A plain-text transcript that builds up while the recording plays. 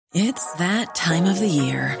It's that time of the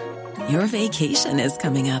year. Your vacation is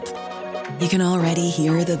coming up. You can already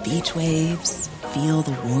hear the beach waves, feel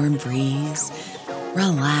the warm breeze,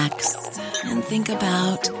 relax, and think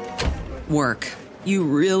about work. You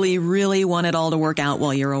really, really want it all to work out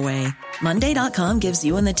while you're away. Monday.com gives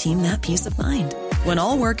you and the team that peace of mind. When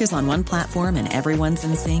all work is on one platform and everyone's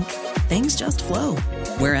in sync, things just flow.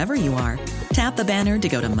 Wherever you are, tap the banner to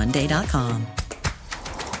go to Monday.com.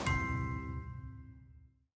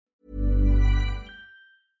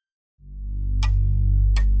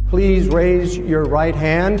 Please raise your right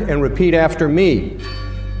hand and repeat after me.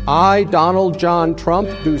 I, Donald John Trump,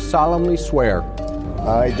 do solemnly swear.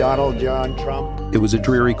 I, Donald John Trump. It was a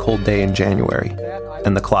dreary, cold day in January,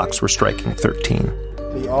 and the clocks were striking 13.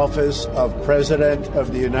 The office of President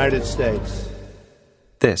of the United States.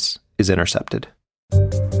 This is Intercepted.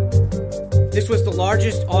 This was the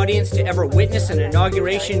largest audience to ever witness an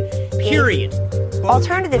inauguration, period.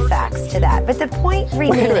 Alternative facts to that, but the point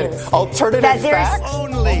remains. Wait a minute. Alternative facts?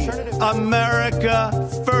 Only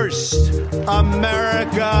America first.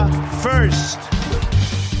 America first.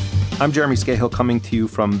 I'm Jeremy Scahill, coming to you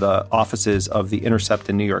from the offices of The Intercept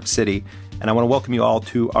in New York City, and I want to welcome you all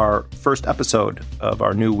to our first episode of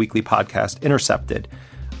our new weekly podcast, Intercepted.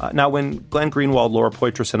 Now, when Glenn Greenwald, Laura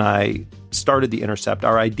Poitras, and I started The Intercept,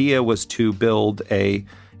 our idea was to build an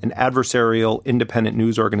adversarial, independent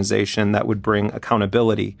news organization that would bring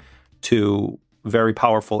accountability to very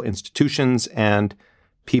powerful institutions and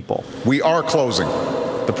people. We are closing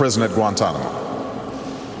the prison at Guantanamo.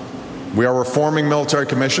 We are reforming military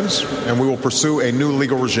commissions, and we will pursue a new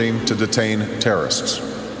legal regime to detain terrorists.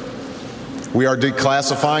 We are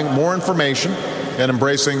declassifying more information and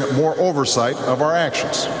embracing more oversight of our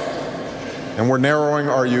actions. And we're narrowing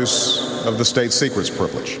our use of the state secrets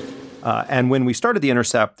privilege. And when we started The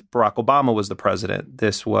Intercept, Barack Obama was the president.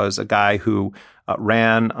 This was a guy who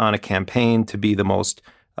ran on a campaign to be the most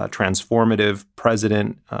transformative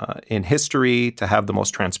president in history, to have the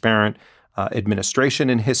most transparent administration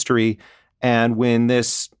in history. And when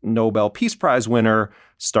this Nobel Peace Prize winner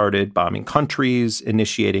started bombing countries,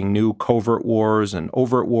 initiating new covert wars and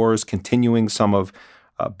overt wars, continuing some of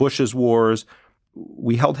Bush's wars,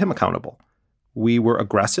 we held him accountable. We were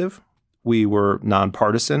aggressive, we were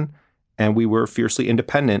nonpartisan, and we were fiercely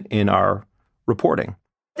independent in our reporting.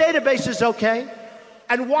 Database is okay,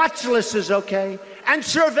 and watch list is okay, and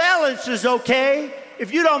surveillance is okay.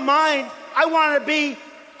 If you don't mind, I want to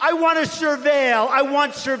surveil, I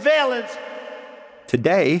want surveillance.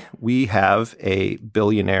 Today, we have a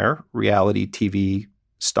billionaire reality TV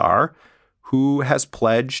star who has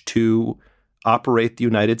pledged to operate the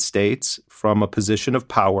United States from a position of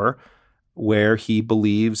power where he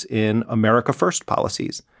believes in America First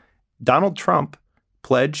policies. Donald Trump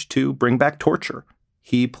pledged to bring back torture.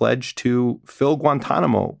 He pledged to fill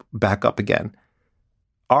Guantanamo back up again.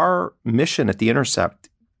 Our mission at The Intercept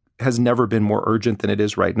has never been more urgent than it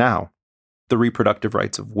is right now. The reproductive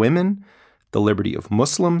rights of women, the liberty of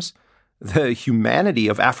Muslims, the humanity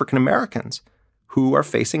of African Americans who are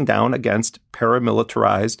facing down against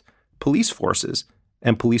paramilitarized police forces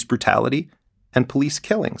and police brutality and police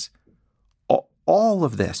killings. All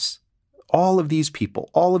of this, all of these people,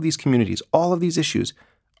 all of these communities, all of these issues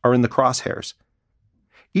are in the crosshairs.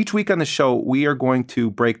 Each week on the show, we are going to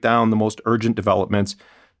break down the most urgent developments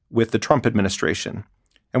with the Trump administration.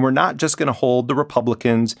 And we're not just going to hold the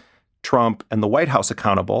Republicans, Trump, and the White House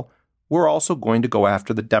accountable. We're also going to go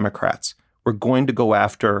after the Democrats. We're going to go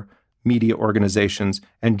after media organizations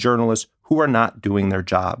and journalists who are not doing their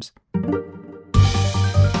jobs.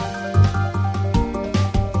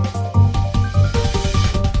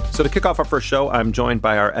 So to kick off our first show, I'm joined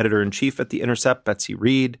by our editor-in-chief at The Intercept, Betsy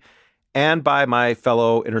Reed, and by my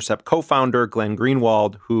fellow Intercept co-founder, Glenn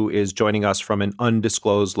Greenwald, who is joining us from an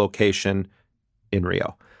undisclosed location in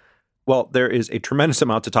Rio. Well, there is a tremendous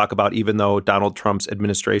amount to talk about, even though Donald Trump's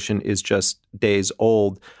administration is just days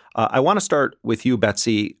old. I want to start with you,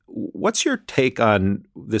 Betsy. What's your take on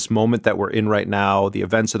this moment that we're in right now, the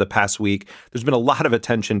events of the past week? There's been a lot of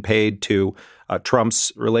attention paid to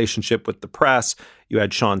Trump's relationship with the press. You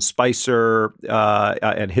had Sean Spicer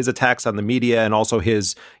and his attacks on the media, and also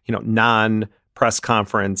his, non-press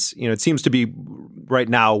conference. It seems to be right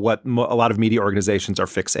now what a lot of media organizations are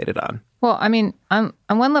fixated on. Well, I mean, on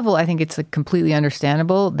one level, I think it's completely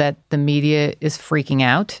understandable that the media is freaking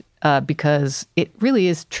out because it really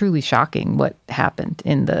is truly shocking what happened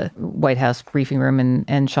in the White House briefing room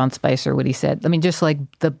and Sean Spicer, what he said. I mean, just like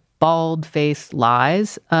the bald-faced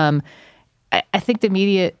lies. I think the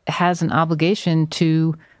media has an obligation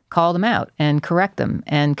to call them out and correct them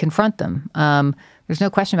and confront them. There's no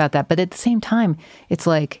question about that. But at the same time, it's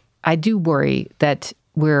like I do worry that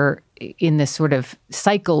we're in this sort of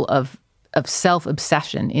cycle of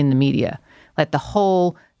self-obsession in the media. That the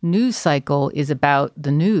whole news cycle is about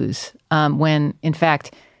the news, when in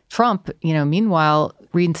fact Trump, meanwhile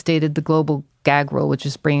reinstated the global gag rule, which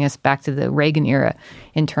is bringing us back to the Reagan era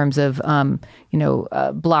in terms of,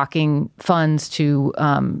 blocking funds to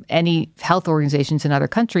any health organizations in other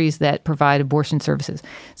countries that provide abortion services.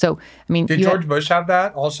 So, did George Bush have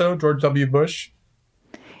that also? George W. Bush?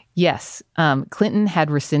 Yes. Clinton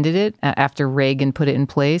had rescinded it after Reagan put it in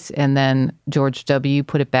place, and then George W.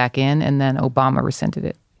 put it back in, and then Obama rescinded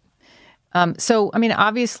it.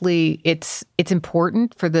 Obviously, it's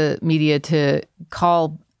important for the media to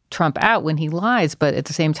call Trump out when he lies, but at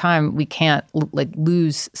the same time, we can't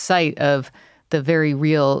lose sight of the very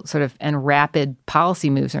real sort of and rapid policy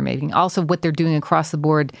moves they're making. Also, what they're doing across the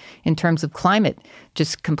board in terms of climate,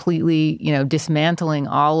 just completely, dismantling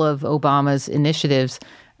all of Obama's initiatives.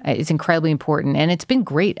 It's incredibly important. And it's been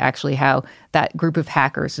great, actually, how that group of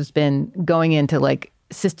hackers has been going into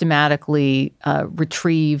systematically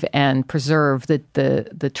retrieve and preserve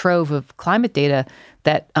the trove of climate data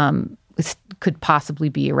that could possibly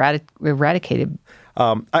be eradicated.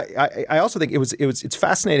 I also think it's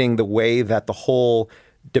fascinating the way that the whole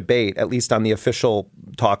debate, at least on the official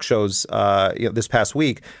talk shows this past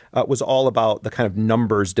week, was all about the kind of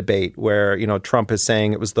numbers debate where, Trump is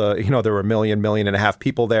saying it was there were 1.5 million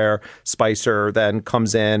people there. Spicer then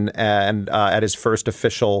comes in and at his first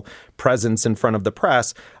official presence in front of the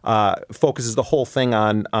press, focuses the whole thing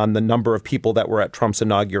on the number of people that were at Trump's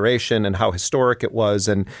inauguration and how historic it was.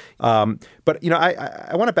 And but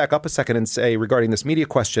I want to back up a second and say regarding this media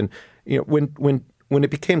question, when it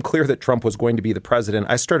became clear that Trump was going to be the president,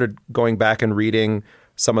 I started going back and reading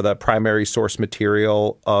some of the primary source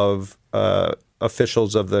material of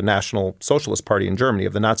officials of the National Socialist Party in Germany,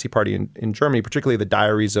 of the Nazi Party in Germany, particularly the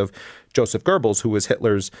diaries of Joseph Goebbels, who was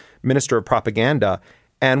Hitler's minister of propaganda.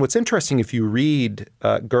 And what's interesting, if you read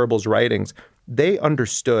Goebbels' writings, they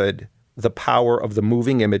understood the power of the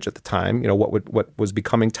moving image at the time, what was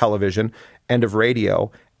becoming television and of radio.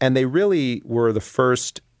 And they really were the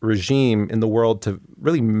first regime in the world to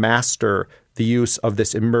really master the use of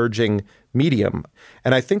this emerging medium.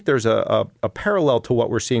 And I think there's a parallel to what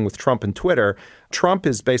we're seeing with Trump and Twitter. Trump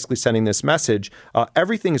is basically sending this message,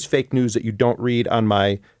 everything is fake news that you don't read on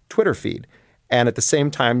my Twitter feed. And at the same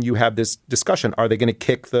time, you have this discussion. Are they going to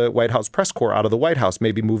kick the White House press corps out of the White House,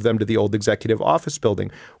 maybe move them to the old executive office building?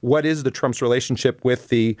 What is the Trump's relationship with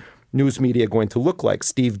the news media going to look like?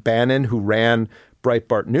 Steve Bannon, who ran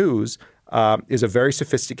Breitbart News, is a very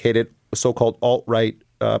sophisticated so-called alt-right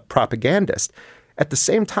propagandist. At the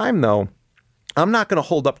same time, though, I'm not going to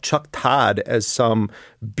hold up Chuck Todd as some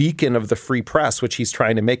beacon of the free press, which he's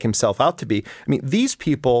trying to make himself out to be. These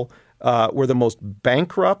people were the most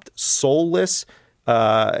bankrupt, soulless,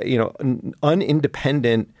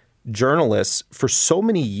 unindependent journalists for so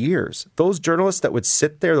many years. Those journalists that would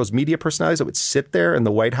sit there, those media personalities that would sit there in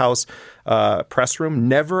the White House press room,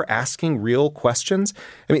 never asking real questions.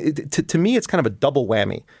 To me, it's kind of a double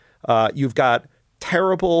whammy. You've got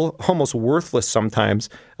terrible, almost worthless sometimes,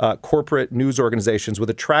 corporate news organizations with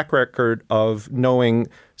a track record of knowing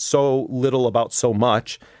so little about so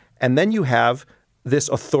much. And then you have this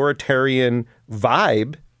authoritarian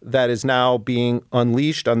vibe that is now being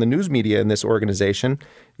unleashed on the news media in this organization.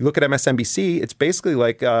 You look at MSNBC, it's basically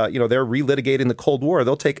like, they're relitigating the Cold War.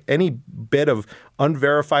 They'll take any bit of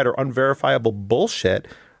unverified or unverifiable bullshit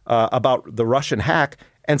about the Russian hack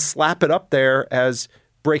and slap it up there as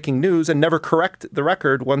breaking news and never correct the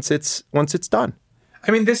record once it's done.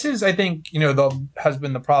 This is, I think, has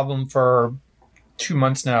been the problem for 2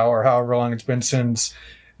 months now, or however long it's been since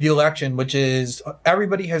the election, which is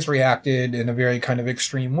everybody has reacted in a very kind of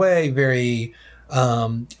extreme way, very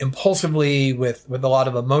impulsively with a lot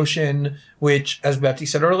of emotion, which, as Betsy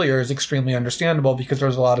said earlier, is extremely understandable because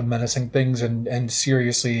there's a lot of menacing things and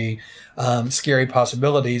seriously scary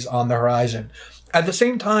possibilities on the horizon. At the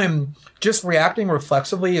same time, just reacting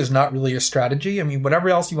reflexively is not really a strategy. Whatever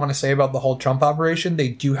else you want to say about the whole Trump operation, they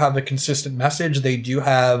do have a consistent message. They do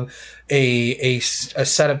have a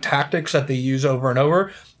set of tactics that they use over and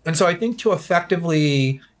over. And so I think to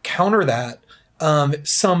effectively counter that,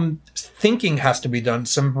 some thinking has to be done,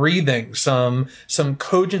 some breathing, some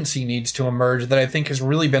cogency needs to emerge that I think has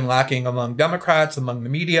really been lacking among Democrats, among the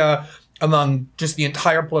media, among just the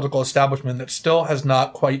entire political establishment that still has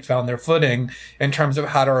not quite found their footing in terms of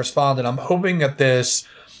how to respond. And I'm hoping that this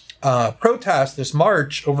protest, this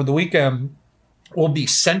march over the weekend, will be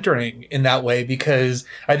centering in that way, because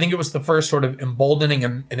I think it was the first sort of emboldening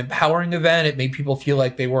and empowering event. It made people feel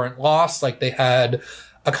like they weren't lost, like they had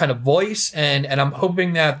a kind of voice. And I'm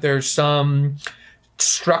hoping that there's some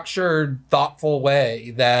structured, thoughtful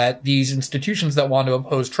way that these institutions that want to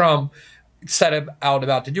oppose Trump set out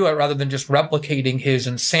about to do it, rather than just replicating his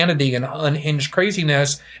insanity and unhinged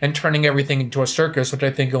craziness and turning everything into a circus, which I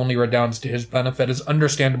think only redounds to his benefit, as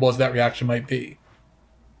understandable as that reaction might be.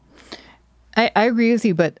 I agree with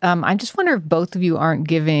you, but I just wonder if both of you aren't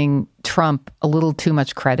giving Trump a little too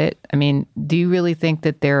much credit. I mean, do you really think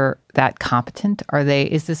that they're that competent? Are they?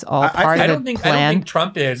 Is this all part of the plan? I don't think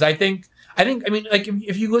Trump is. I mean, like,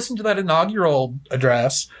 if you listen to that inaugural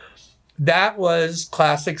address, that was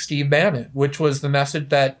classic Steve Bannon, which was the message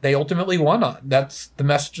that they ultimately won on. That's the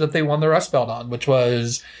message that they won the Rust Belt on, which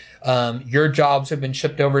was, your jobs have been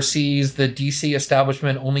shipped overseas. The DC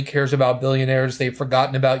establishment only cares about billionaires. They've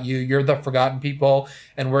forgotten about you. You're the forgotten people.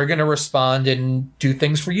 And we're going to respond and do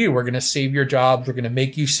things for you. We're going to save your jobs. We're going to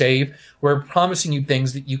make you safe. We're promising you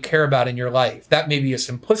things that you care about in your life. That may be a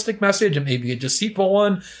simplistic message. It may be a deceitful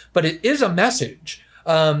one, but it is a message.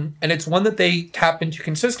 And it's one that they tap into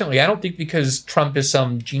consistently. I don't think because Trump is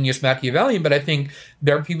some genius Machiavellian, but I think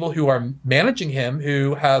there are people who are managing him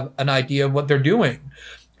who have an idea of what they're doing.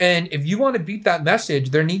 And if you want to beat that message,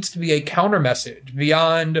 there needs to be a counter message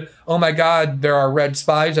beyond, oh my God, there are red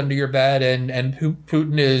spies under your bed and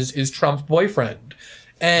Putin is Trump's boyfriend.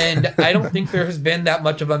 And I don't think there has been that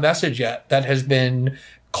much of a message yet that has been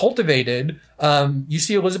cultivated. You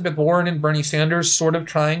see Elizabeth Warren and Bernie Sanders sort of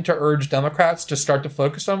trying to urge Democrats to start to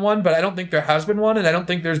focus on one, but I don't think there has been one. And I don't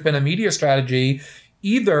think there's been a media strategy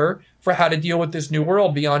either for how to deal with this new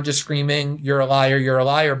world beyond just screaming, you're a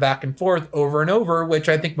liar, back and forth over and over, which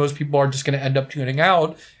I think most people are just going to end up tuning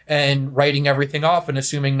out and writing everything off and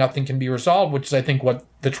assuming nothing can be resolved, which is, I think, what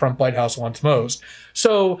the Trump White House wants most.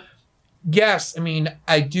 So, yes, I mean,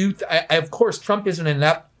 of course, Trump is an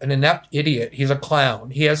inept idiot. He's a clown.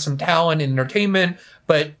 He has some talent in entertainment,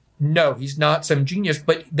 but no, he's not some genius.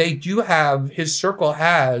 But his circle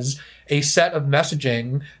has a set of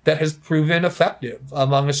messaging that has proven effective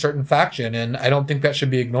among a certain faction, and I don't think that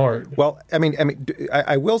should be ignored. Well,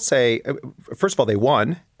 I will say, first of all, they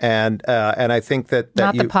won, and I think that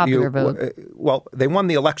not the popular vote. Well, they won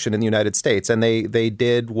the election in the United States, and they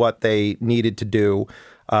did what they needed to do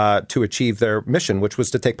to achieve their mission, which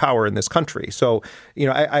was to take power in this country. So,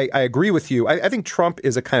 I agree with you. I think Trump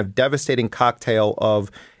is a kind of devastating cocktail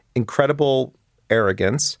of incredible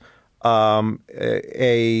arrogance, a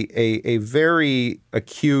very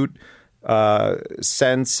acute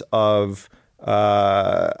sense of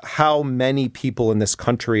how many people in this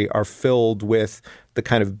country are filled with the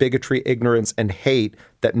kind of bigotry, ignorance, and hate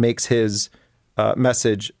that makes his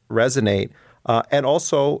message resonate, and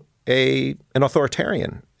also an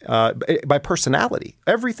authoritarian by personality.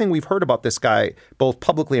 Everything we've heard about this guy, both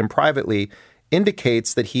publicly and privately,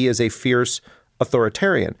 indicates that he is a fierce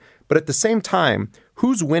authoritarian. But at the same time,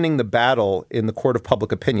 who's winning the battle in the court of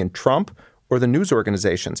public opinion, Trump or the news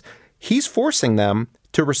organizations? He's forcing them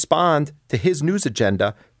to respond to his news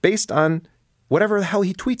agenda based on whatever the hell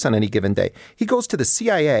he tweets on any given day. He goes to the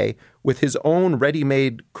CIA with his own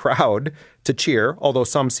ready-made crowd to cheer, although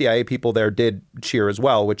some CIA people there did cheer as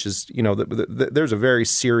well, which is, there's a very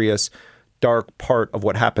serious, dark part of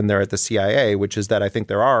what happened there at the CIA, which is that I think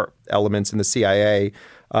there are elements in the CIA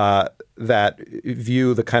that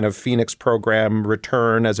view the kind of Phoenix program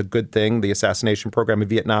return as a good thing, the assassination program in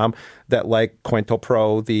Vietnam, that like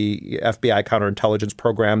COINTELPRO, the FBI counterintelligence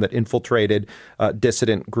program that infiltrated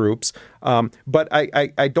dissident groups. But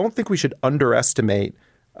I don't think we should underestimate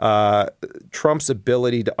Trump's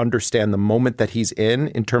ability to understand the moment that he's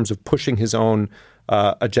in terms of pushing his own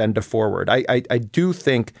agenda forward. I do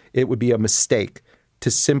think it would be a mistake to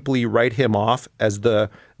simply write him off as the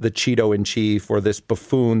Cheeto in chief or this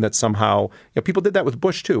buffoon that somehow, people did that with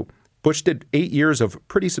Bush too. Bush did 8 years of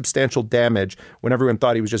pretty substantial damage when everyone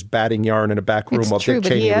thought he was just batting yarn in a back room while Dick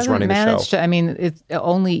Cheney was running the show.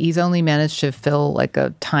 He's only managed to fill like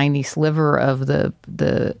a tiny sliver of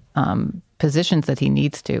the positions that he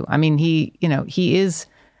needs to. I mean, he is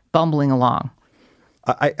bumbling along.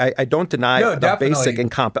 I don't deny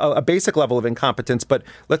a basic level of incompetence, but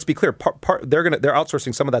let's be clear. They're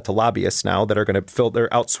outsourcing some of that to lobbyists now that are going to fill. They're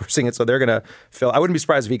outsourcing it, so they're going to fill. I wouldn't be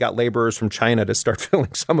surprised if he got laborers from China to start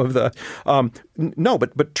filling some of the. No,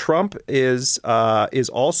 but Trump is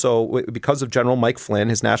also, because of General Mike Flynn,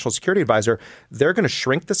 his national security advisor. They're going to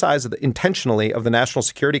shrink the size intentionally of the National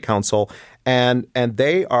Security Council, and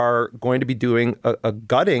they are going to be doing a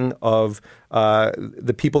gutting of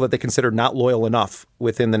the people that they consider not loyal enough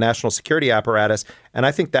within the national security apparatus, and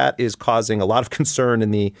I think that is causing a lot of concern in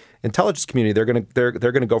the intelligence community. They're going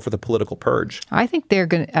to go for the political purge. I think they're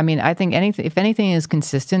going to. I think if anything is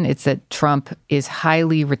consistent, it's that Trump is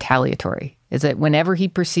highly retaliatory. is that whenever he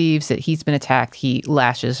perceives that he's been attacked, he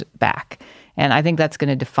lashes back. And I think that's going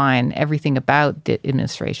to define everything about the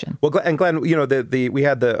administration. Well, and Glenn, we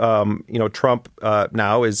had the Trump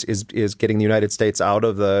now is getting the United States out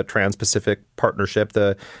of the Trans-Pacific Partnership,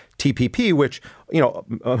 the TPP, which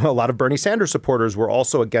a lot of Bernie Sanders supporters were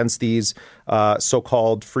also against these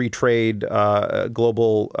so-called free trade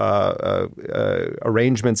global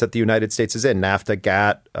arrangements that the United States is in, NAFTA,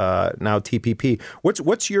 GATT, now TPP.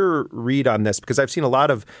 What's your read on this? Because I've seen a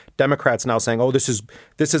lot of Democrats now saying, "Oh, this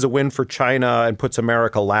is a win for China and puts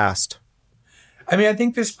America last." I mean, I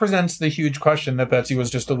think this presents the huge question that Betsy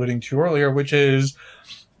was just alluding to earlier, which is,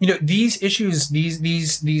 these issues,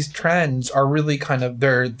 these trends are really kind of,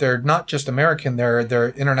 they're not just American, they're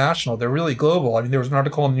international, they're really global. I mean, there was an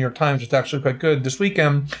article in the New York Times, it's actually quite good this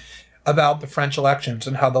weekend, about the French elections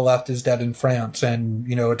and how the left is dead in France.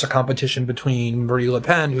 And, it's a competition between Marine Le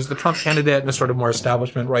Pen, who's the Trump candidate, and a sort of more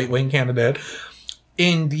establishment right-wing candidate.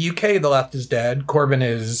 In the UK, the left is dead. Corbyn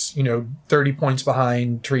is, 30 points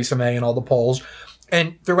behind Theresa May in all the polls.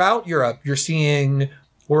 And throughout Europe, you're seeing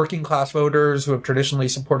working class voters who have traditionally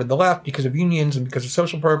supported the left because of unions and because of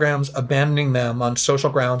social programs, abandoning them on social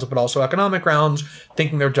grounds, but also economic grounds,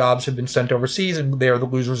 thinking their jobs have been sent overseas and they are the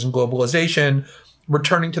losers in globalization,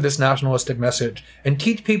 returning to this nationalistic message. And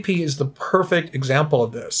TPP is the perfect example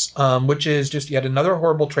of this, which is just yet another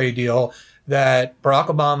horrible trade deal that Barack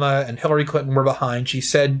Obama and Hillary Clinton were behind. She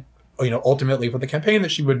said, ultimately for the campaign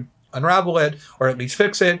that she would unravel it or at least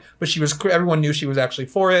fix it, but everyone knew she was actually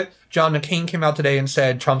for it. John McCain came out today and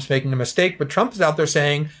said Trump's making a mistake, but Trump is out there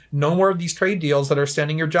saying no more of these trade deals that are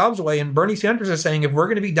sending your jobs away. And Bernie Sanders is saying if we're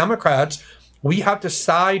going to be Democrats, we have to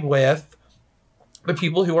side with the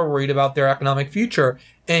people who are worried about their economic future.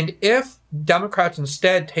 And if Democrats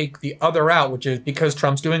instead take the other route, which is because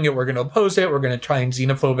Trump's doing it, we're going to oppose it, we're going to try and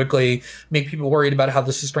xenophobically make people worried about how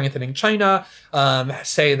this is strengthening China,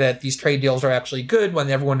 say that these trade deals are actually good when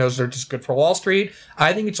everyone knows they're just good for Wall Street,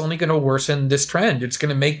 I think it's only going to worsen this trend. It's going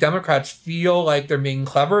to make Democrats feel like they're being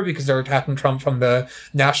clever because they're attacking Trump from the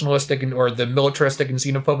nationalistic or the militaristic and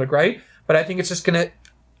xenophobic right. But I think it's just going to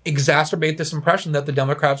exacerbate this impression that the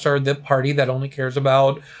Democrats are the party that only cares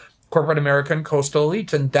about corporate America and coastal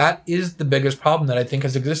elites. And that is the biggest problem that I think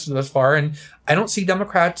has existed thus far. And I don't see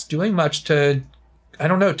Democrats doing much to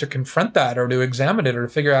confront that or to examine it or to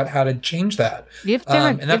figure out how to change that.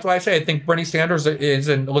 And that's why I say I think Bernie Sanders is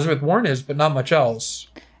and Elizabeth Warren is, but not much else.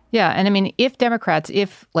 Yeah. And I mean, if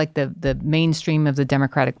like the mainstream of the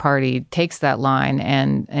Democratic Party takes that line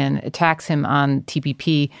and attacks him on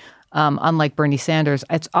TPP, unlike Bernie Sanders,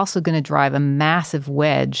 it's also going to drive a massive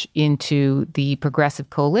wedge into the progressive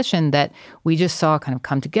coalition that we just saw kind of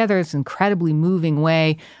come together. It's an incredibly moving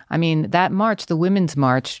way. I mean, that march, the Women's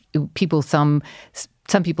March,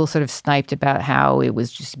 some people sort of sniped about how it was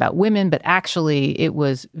just about women, but actually it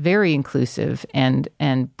was very inclusive and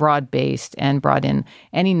broad-based and brought in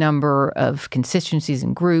any number of constituencies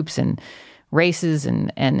and groups and races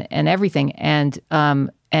and everything. And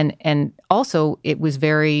also it was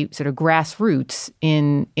very sort of grassroots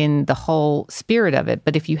in the whole spirit of it.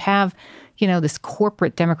 But if you have, this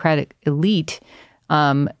corporate Democratic elite,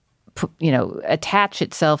 attach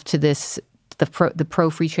itself to the pro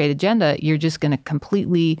free trade agenda, you're just going to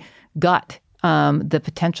completely gut the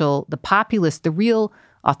potential, the populist, the real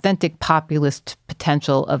authentic populist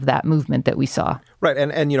potential of that movement that we saw. Right.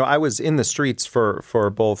 And I was in the streets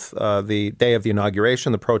for both the day of the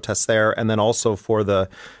inauguration, the protests there, and then also for the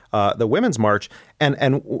Women's March.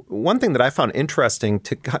 And one thing that I found interesting,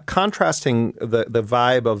 contrasting the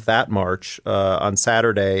vibe of that march on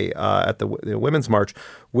Saturday at the Women's March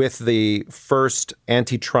with the first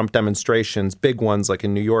anti-Trump demonstrations, big ones like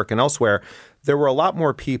in New York and elsewhere, there were a lot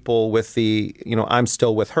more people with the, I'm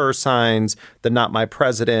still with her signs, the not my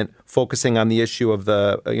president, focusing on the issue of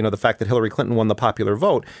the fact that Hillary Clinton won the popular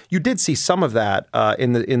vote. You did see some of that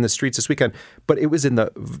in the streets this weekend, but it was in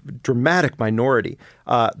the dramatic minority.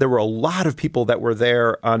 There were a lot of people that were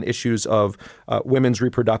there on issues of women's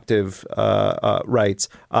reproductive rights,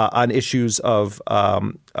 on issues of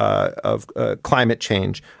climate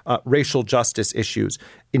change, racial justice issues,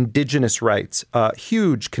 indigenous rights.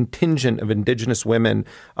 Huge contingent of indigenous women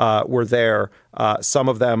were there. Some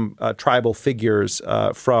of them tribal figures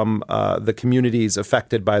from the communities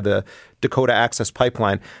affected by the Dakota Access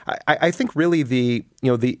Pipeline. I think really the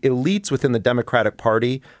elites within the Democratic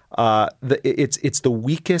Party, it's the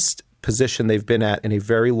weakest position they've been at in a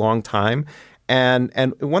very long time. And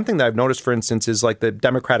one thing that I've noticed, for instance, is like the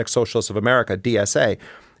Democratic Socialists of America, DSA.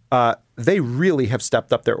 they really have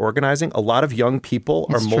stepped up their organizing. A lot of young people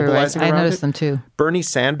are mobilizing around it. I noticed them too. Bernie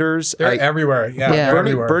Sanders. They're everywhere. Yeah.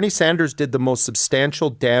 Bernie Sanders did the most substantial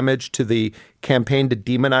damage to the campaign to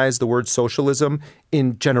demonize the word socialism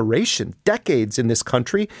in decades in this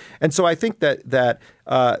country. And so I think that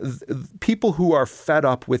people who are fed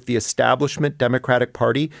up with the establishment Democratic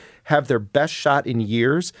Party have their best shot in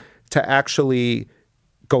years to actually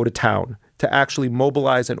go to town, to actually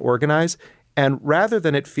mobilize and organize. And rather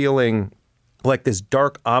than it feeling like this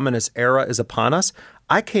dark, ominous era is upon us,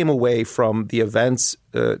 I came away from the events,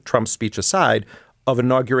 Trump's speech aside, of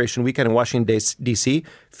Inauguration Weekend in Washington, D.C.,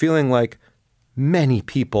 feeling like many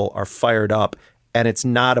people are fired up. And it's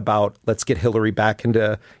not about let's get Hillary back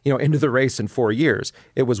into the race in 4 years.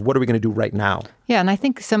 It was what are we going to do right now? Yeah, and I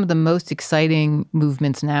think some of the most exciting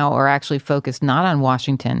movements now are actually focused not on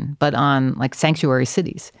Washington, but on like sanctuary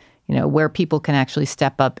cities, where people can actually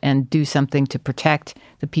step up and do something to protect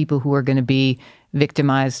the people who are going to be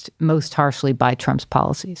victimized most harshly by Trump's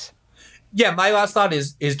policies. Yeah, my last thought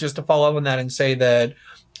is just to follow up on that and say that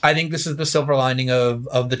I think this is the silver lining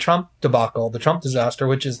of the Trump debacle, the Trump disaster,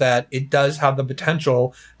 which is that it does have the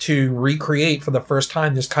potential to recreate for the first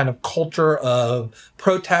time this kind of culture of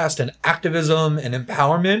protest and activism and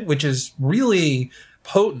empowerment, which is really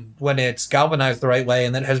potent when it's galvanized the right way,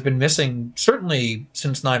 and that has been missing certainly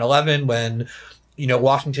since 9/11 when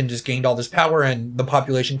Washington just gained all this power and the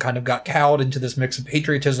population kind of got cowed into this mix of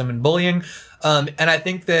patriotism and bullying. And I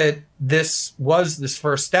think that this was this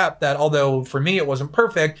first step that, although for me it wasn't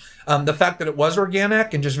perfect, the fact that it was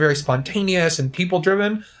organic and just very spontaneous and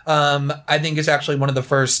people-driven, I think is actually one of the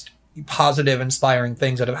first positive, inspiring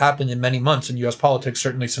things that have happened in many months in U.S. politics,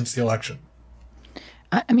 certainly since the election.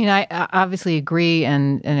 I mean, I obviously agree,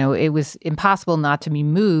 and it was impossible not to be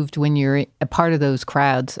moved when you're a part of those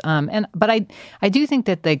crowds. But I do think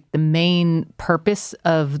that the main purpose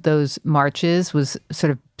of those marches was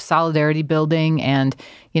sort of solidarity building, and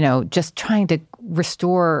just trying to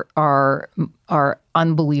restore our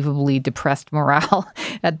unbelievably depressed morale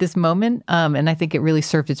at this moment. And I think it really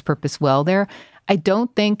served its purpose well there. I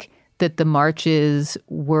don't think that the marches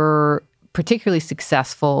were particularly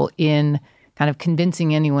successful in kind of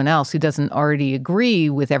convincing anyone else who doesn't already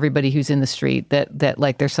agree with everybody who's in the street that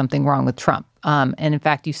like there's something wrong with Trump. And in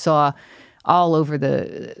fact, you saw all over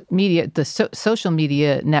the media, the social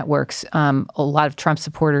media networks, a lot of Trump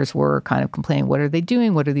supporters were kind of complaining, what are they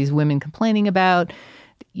doing? What are these women complaining about?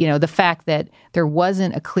 The fact that there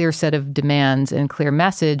wasn't a clear set of demands and clear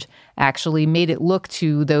message actually made it look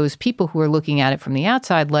to those people who are looking at it from the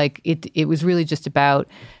outside like it was really just about,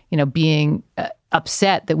 being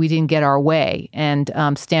upset that we didn't get our way and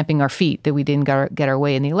stamping our feet that we didn't get our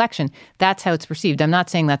way in the election. That's how it's perceived. I'm not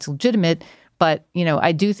saying that's legitimate, but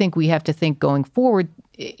I do think we have to think going forward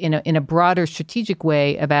in a broader strategic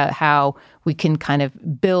way about how we can kind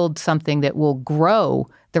of build something that will grow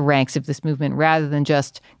the ranks of this movement rather than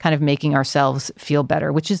just kind of making ourselves feel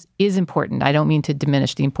better, which is important. I don't mean to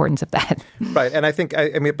diminish the importance of that. Right. And I think,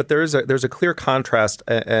 but there's a clear contrast,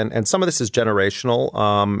 and some of this is generational,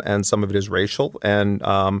 and some of it is racial, and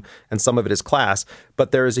some of it is class.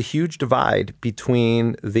 But there is a huge divide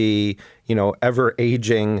between the,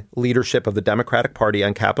 ever-aging leadership of the Democratic Party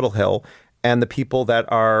on Capitol Hill and the people that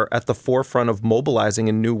are at the forefront of mobilizing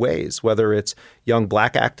in new ways, whether it's young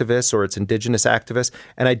Black activists or it's indigenous activists.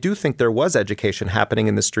 And I do think there was education happening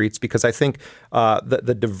in the streets because I think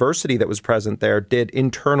the diversity that was present there did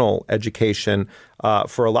internal education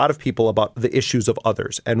for a lot of people about the issues of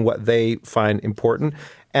others and what they find important.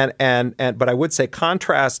 But I would say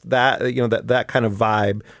contrast that, that kind of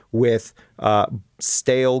vibe with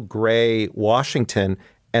stale gray Washington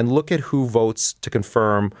and look at who votes to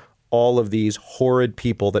confirm all of these horrid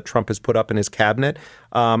people that Trump has put up in his cabinet.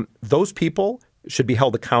 Those people should be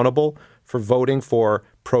held accountable for voting for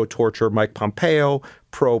pro-torture Mike Pompeo,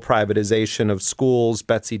 pro-privatization of schools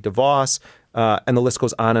Betsy DeVos, and the list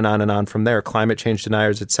goes on and on and on from there, climate change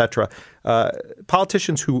deniers, et cetera.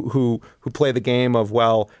 Politicians who play the game of,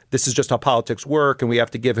 well, this is just how politics work and we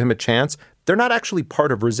have to give him a chance, they're not actually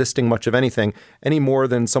part of resisting much of anything any more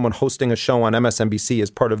than someone hosting a show on MSNBC is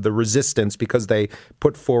part of the resistance because they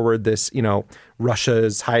put forward this, Russia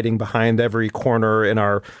is hiding behind every corner in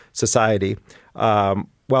our society.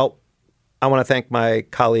 Well, I want to thank my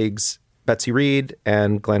colleagues Betsy Reed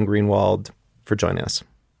and Glenn Greenwald for joining us.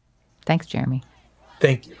 Thanks, Jeremy.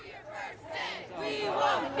 Thank you. We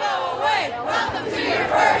won't go away. Welcome to your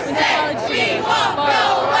first day. We won't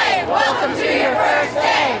go away. Welcome to your first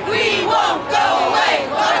day. We won't go away.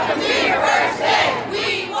 Welcome to your first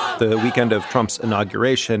day. The weekend of Trump's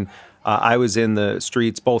inauguration I was in the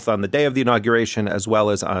streets both on the day of the inauguration as well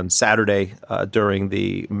as on Saturday during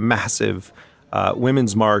the massive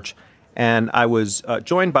Women's March. And I was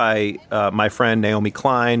joined by my friend Naomi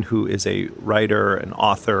Klein, who is a writer, an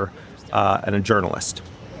author, and a journalist.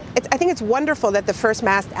 I think it's wonderful that the first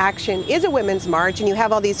mass action is a women's march, and you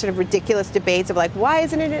have all these sort of ridiculous debates of like, why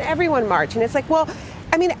isn't it an everyone march? And it's like, well,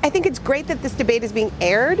 I mean, I think it's great that this debate is being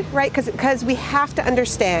aired, right? Because we have to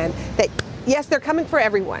understand that, yes, they're coming for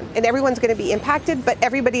everyone, and everyone's going to be impacted, but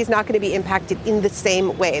everybody is not going to be impacted in the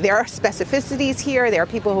same way. There are specificities here. There are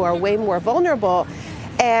people who are way more vulnerable.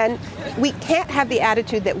 And we can't have the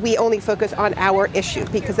attitude that we only focus on our issue,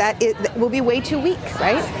 because that will be way too weak,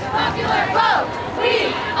 right? Popular vote! We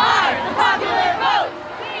are the popular vote!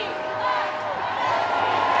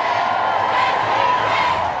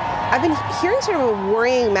 I've been hearing sort of a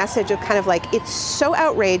worrying message of kind of like, it's so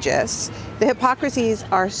outrageous, the hypocrisies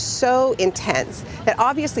are so intense that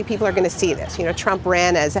obviously people are going to see this. You know, Trump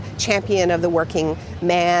ran as a champion of the working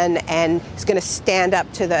man and is going to stand up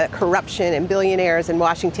to the corruption and billionaires in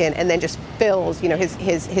Washington, and then just fills, you know,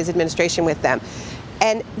 his administration with them.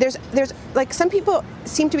 And there's like, some people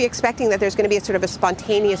seem to be expecting that there's going to be a sort of a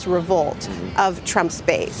spontaneous revolt of Trump's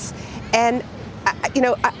base. And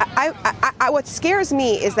what scares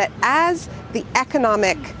me is that as the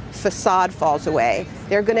economic facade falls away,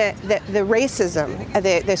 they're going to, the racism,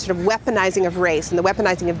 the sort of weaponizing of race and the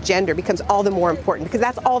weaponizing of gender becomes all the more important, because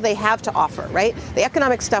that's all they have to offer, right? The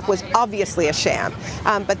economic stuff was obviously a sham,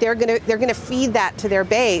 but they're going to feed that to their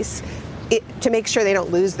base to make sure they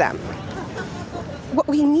don't lose them. What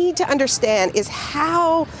we need to understand is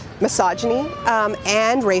how misogyny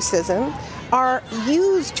and racism are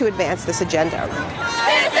used to advance this agenda.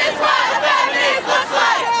 This is what a feminist looks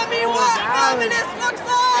like! Tell me what a feminist looks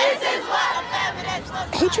like! This is what a feminist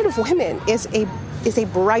looks like! Hatred of women is a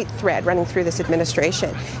bright thread running through this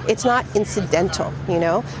administration. It's not incidental, you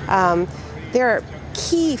know. There are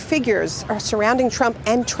key figures surrounding Trump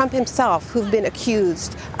and Trump himself who've been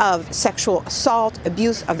accused of sexual assault,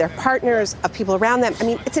 abuse of their partners, of people around them. I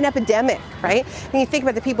mean, it's an epidemic, right? When you think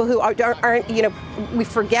about the people who aren't, you know, we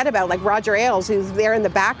forget about, like Roger Ailes, who's there in the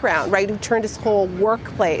background, right, who turned his whole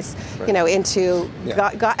workplace, you know, into,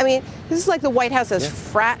 I mean, this is like the White House's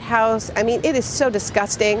frat house. I mean, it is so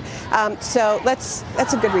disgusting. So that's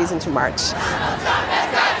a good reason to march. Donald Trump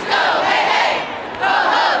has got to go, hey, hey, go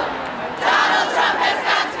home. Donald Trump has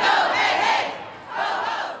got to go, hey, hey, go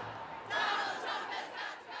home. Donald Trump has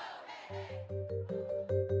got to go,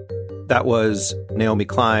 hey, hey. That was Naomi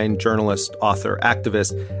Klein, journalist, author,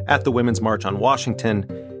 activist at the Women's March on Washington.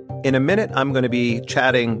 In a minute, I'm going to be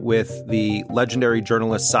chatting with the legendary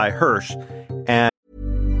journalist Sy Hersh. And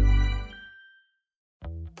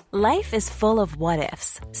life is full of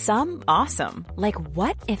what-ifs. Some awesome, like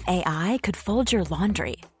what if AI could fold your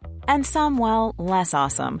laundry? And some, well, less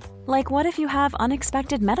awesome, like what if you have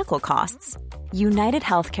unexpected medical costs? United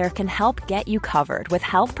Healthcare can help get you covered with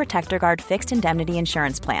Health Protector Guard fixed indemnity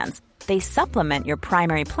insurance plans. They supplement your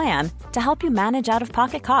primary plan to help you manage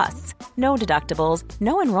out-of-pocket costs. No deductibles,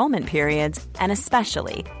 no enrollment periods, and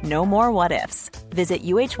especially no more what-ifs. Visit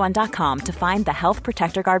UH1.com to find the Health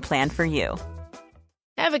Protector Guard plan for you.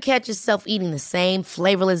 Ever catch yourself eating the same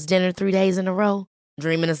flavorless dinner 3 days in a row?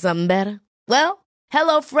 Dreaming of something better? Well,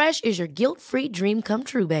 HelloFresh is your guilt-free dream come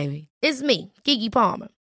true, baby. It's me, Keke Palmer.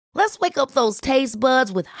 Let's wake up those taste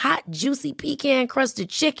buds with hot, juicy pecan-crusted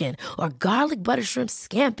chicken or garlic butter shrimp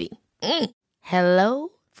scampi. Hello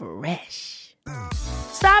Fresh.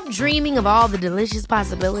 Stop dreaming of all the delicious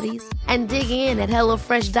possibilities and dig in at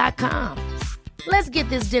HelloFresh.com. Let's get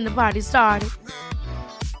this dinner party started.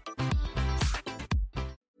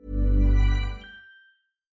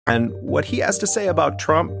 And what he has to say about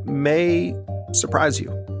Trump may surprise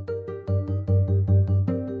you.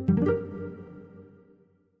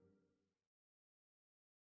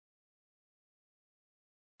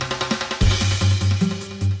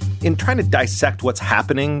 In trying to dissect what's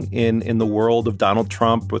happening in the world of Donald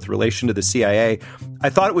Trump with relation to the CIA, I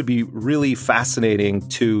thought it would be really fascinating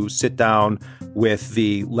to sit down with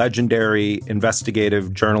the legendary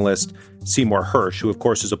investigative journalist Seymour Hersh, who, of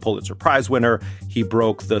course, is a Pulitzer Prize winner. He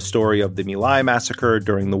broke the story of the My Lai massacre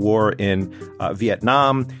during the war in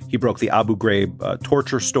Vietnam. He broke the Abu Ghraib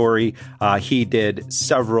torture story. He did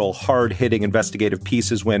several hard-hitting investigative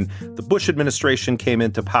pieces when the Bush administration came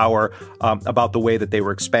into power about the way that they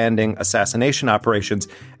were expanding assassination operations.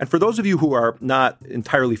 And for those of you who are not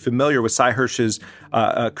entirely familiar with Sy Hersh's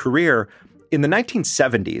career, in the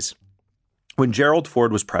 1970s, when Gerald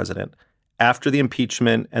Ford was president, after the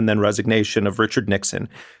impeachment and then resignation of Richard Nixon,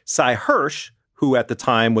 Sy Hersh, who at the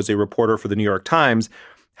time was a reporter for the New York Times,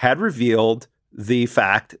 had revealed the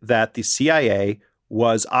fact that the CIA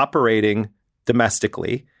was operating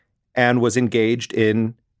domestically and was engaged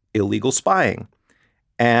in illegal spying.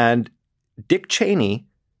 And Dick Cheney,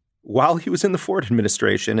 while he was in the Ford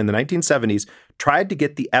administration in the 1970s, tried to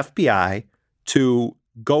get the FBI to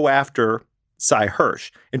go after Sy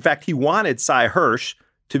Hersh. In fact, he wanted Sy Hersh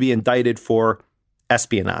to be indicted for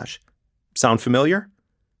espionage. Sound familiar?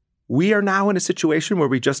 We are now in a situation where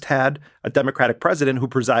we just had a Democratic president who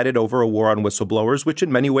presided over a war on whistleblowers, which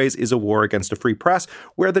in many ways is a war against a free press,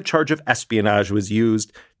 where the charge of espionage was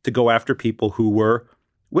used to go after people who were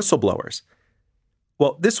whistleblowers.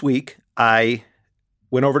 Well, this week, I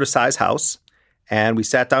went over to Sy's house and we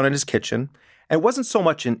sat down in his kitchen. And it wasn't so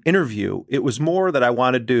much an interview. It was more that I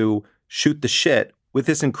wanted to shoot the shit with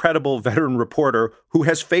this incredible veteran reporter who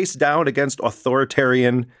has faced down against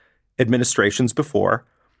authoritarian administrations before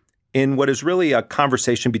in what is really a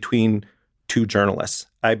conversation between two journalists.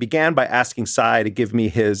 I began by asking Sy to give me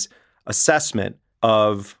his assessment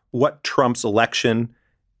of what Trump's election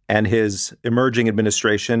and his emerging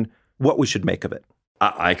administration, what we should make of it.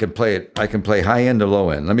 I can play it. I can play high end or low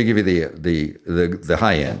end. Let me give you the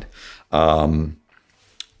high end.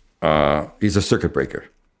 He's a circuit breaker.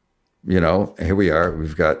 Here we are.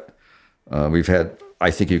 We've had,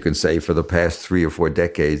 I think you can say, for the past 3 or 4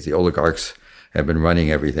 decades, the oligarchs have been running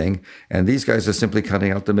everything. And these guys are simply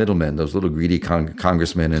cutting out the middlemen, those little greedy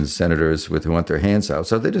congressmen and senators who want their hands out.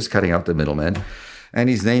 So they're just cutting out the middlemen. And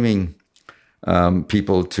he's naming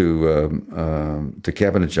people to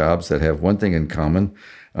cabinet jobs that have one thing in common.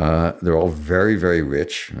 They're all very, very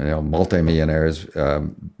rich, multimillionaires.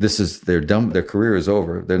 Their career is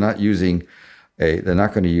over. They're not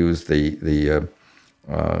going to use the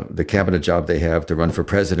cabinet job they have to run for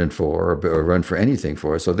president for or run for anything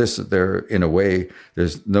for. So they're in a way,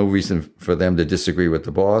 there's no reason for them to disagree with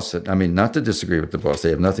the boss. I mean, not to disagree with the boss.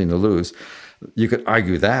 They have nothing to lose. You could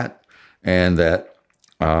argue that, and that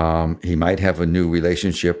he might have a new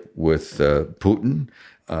relationship with Putin.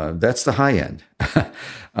 That's the high end.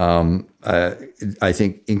 I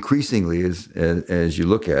think increasingly, as you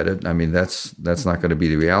look at it, I mean, that's not going to be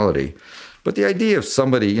the reality. But the idea of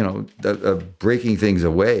somebody, breaking things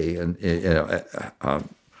away and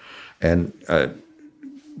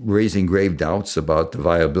raising grave doubts about the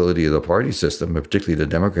viability of the party system, particularly the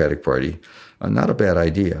Democratic Party, not a bad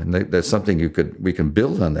idea. And that's something we can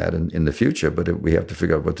build on that in the future, but we have to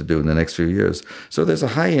figure out what to do in the next few years. So there's a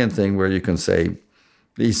high-end thing where you can say,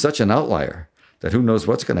 he's such an outlier that who knows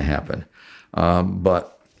what's going to happen.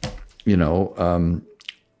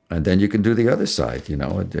 And then you can do the other side,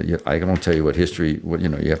 I won't tell you what history,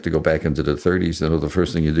 you have to go back into the 30s. The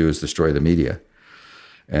first thing you do is destroy the media.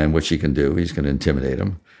 And what he can do, he's going to intimidate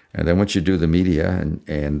them. And then once you do the media,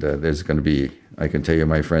 and there's going to be, I can tell you,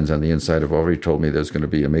 my friends on the inside have already told me there's going to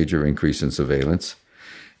be a major increase in surveillance.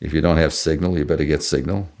 If you don't have signal, you better get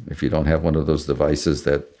signal. If you don't have one of those devices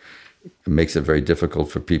that makes it very difficult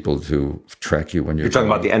for people to track you when you're talking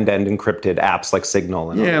about the end-to-end encrypted apps like Signal.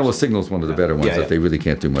 And well, Signal's one of the better ones that they really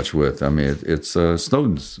can't do much with. I mean, it's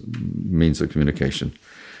Snowden's means of communication.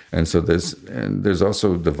 And so there's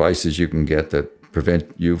also devices you can get that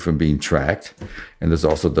prevent you from being tracked. And there's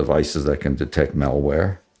also devices that can detect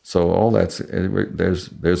malware. So all there's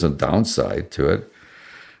a downside to it.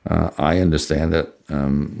 I understand that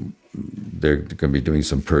they're going to be doing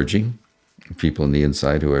some purging. People on the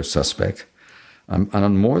inside who are suspect. And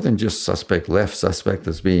on more than just suspect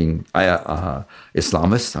as being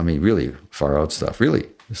Islamists. I mean, really far out stuff. Really,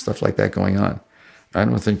 there's stuff like that going on. I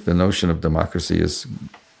don't think the notion of democracy is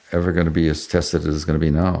ever going to be as tested as it's going to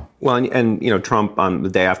be now. Well, and Trump on the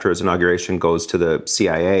day after his inauguration goes to the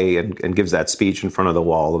CIA and gives that speech in front of the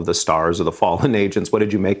wall of the stars of the fallen agents. What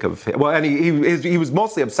did you make of it? Well, and he was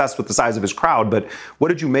mostly obsessed with the size of his crowd, but what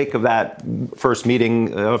did you make of that first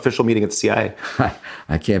meeting, official meeting at the CIA?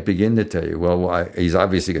 I can't begin to tell you. Well, he's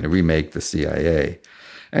obviously going to remake the CIA,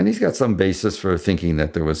 and he's got some basis for thinking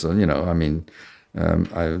that there was, the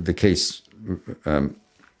case.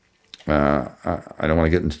 I don't want to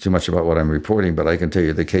get into too much about what I'm reporting, but I can tell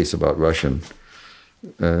you the case about Russian.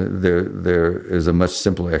 There is a much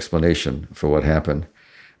simpler explanation for what happened.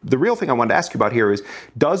 The real thing I wanted to ask you about here is,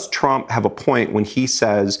 does Trump have a point when he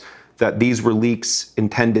says that these were leaks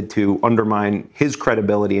intended to undermine his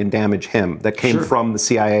credibility and damage him that came from the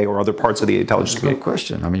CIA or other parts of the intelligence community? No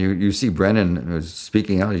question. I mean, you see Brennan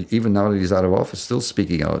speaking out, even now that he's out of office, still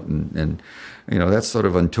speaking out, and that's sort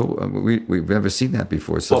of untold. We've never seen that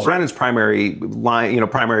before. So well, Brennan's primary line,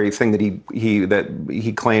 primary thing that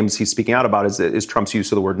he claims he's speaking out about is Trump's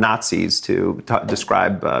use of the word Nazis to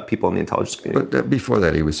describe people in the intelligence community. But before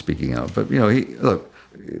that, he was speaking out. But look,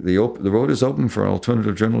 the road is open for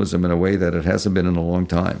alternative journalism in a way that it hasn't been in a long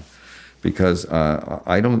time, because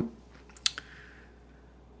I don't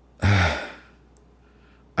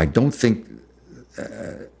think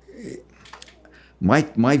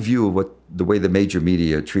my view of the way the major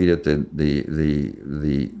media treated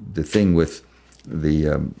the thing with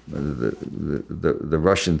the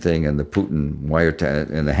Russian thing and the Putin wiretap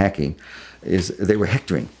and the hacking is they were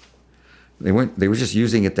hectoring. They were just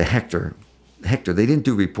using it to hector. They didn't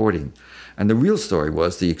do reporting. And the real story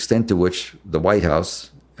was the extent to which the White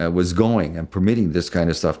House was going and permitting this kind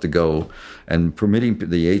of stuff to go, and permitting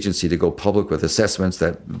the agency to go public with assessments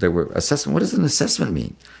that there were assessment. What does an assessment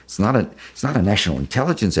mean? It's not a national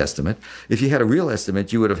intelligence estimate. If you had a real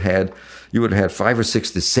estimate, you would have had 5 or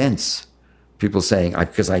 6 dissents. People saying,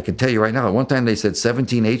 because I can tell you right now, at one time they said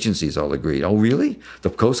 17 agencies all agreed. Oh, really?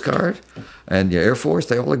 The Coast Guard and the Air Force,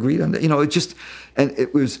 they all agreed on that? And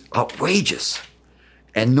it was outrageous.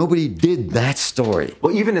 And nobody did that story.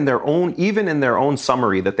 Well, even in their own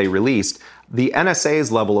summary that they released, the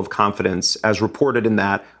NSA's level of confidence, as reported in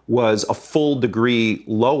that, was a full degree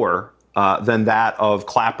lower than that of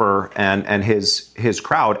Clapper and his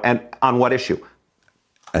crowd. And on what issue?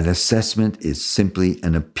 An assessment is simply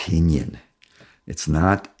an opinion. It's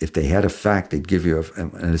not, if they had a fact, they'd give you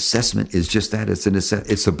an assessment is just that.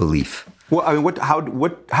 It's a belief. Well, I mean,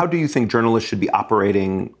 how do you think journalists should be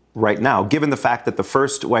operating right now, given the fact that the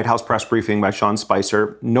first White House press briefing by Sean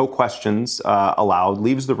Spicer, no questions allowed,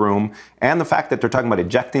 leaves the room, and the fact that they're talking about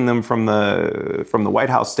ejecting them from the White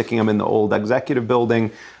House, sticking them in the old executive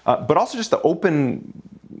building, but also just the open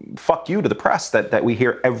fuck you to the press that we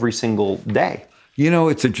hear every single day?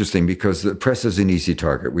 It's interesting because the press is an easy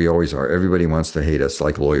target. We always are. Everybody wants to hate us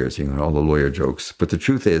like lawyers, all the lawyer jokes. But the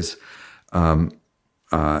truth is, and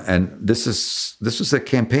this was a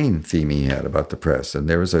campaign theme he had about the press. And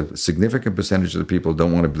there was a significant percentage of the people who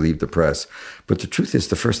don't want to believe the press. But the truth is,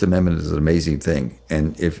 the First Amendment is an amazing thing.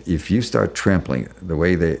 And if you start trampling the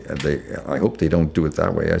way they I hope they don't do it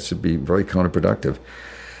that way. That should be very counterproductive.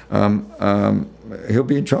 He'll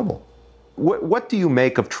be in trouble. What do you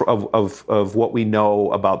make of what we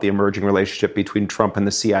know about the emerging relationship between Trump and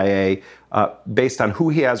the CIA, based on who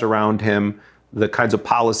he has around him, the kinds of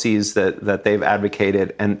policies that they've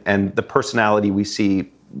advocated, and the personality we see,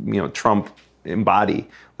 Trump embody?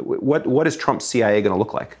 What is Trump's CIA going to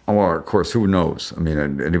look like? Oh, well, of course, who knows? I mean,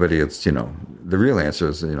 anybody that's, the real answer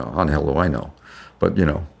is, how the hell do I know? But,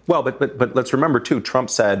 Well, but let's remember, too, Trump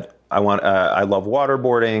said, I love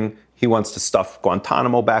waterboarding. He wants to stuff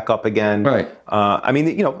Guantanamo back up again. Right.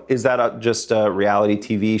 Is that just a reality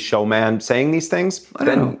TV showman saying these things? I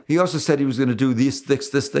don't know. He also said he was going to do this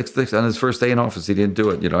on his first day in office. He didn't do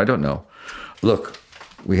it. I don't know. Look,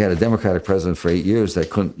 we had a Democratic president for 8 years that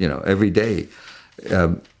couldn't, every day.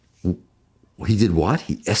 He did what?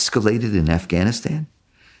 He escalated in Afghanistan?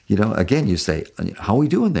 Again, you say, how are we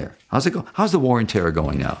doing there? How's it going? How's the war in terror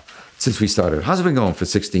going now? Since we started, how's it been going for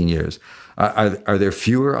 16 years? Are there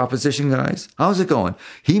fewer opposition guys? How's it going?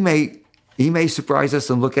 He may surprise us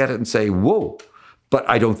and look at it and say, whoa, but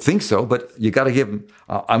I don't think so. But you got to give him,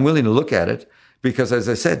 I'm willing to look at it because, as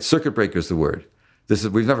I said, circuit breaker is the word.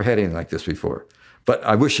 We've never had anything like this before. But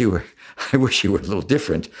I wish you were a little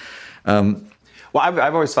different. Well,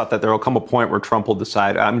 I've always thought that there will come a point where Trump will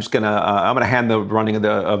decide, I'm gonna hand the running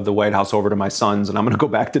of the White House over to my sons, and I'm gonna go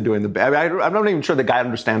back to doing I'm not even sure the guy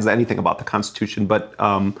understands anything about the Constitution, but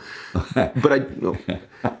I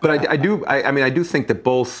do think that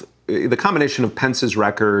both the combination of Pence's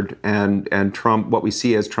record and Trump, what we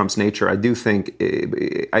see as Trump's nature, I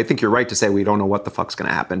think you're right to say we don't know what the fuck's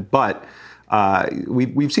gonna happen, but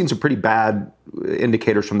we've seen some pretty bad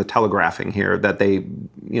indicators from the telegraphing here that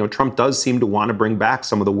Trump does seem to want to bring back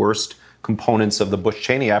some of the worst components of the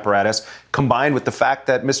Bush-Cheney apparatus, combined with the fact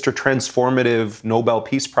that Mr. Transformative Nobel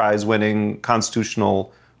Peace Prize winning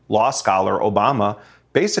constitutional law scholar Obama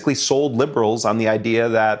basically sold liberals on the idea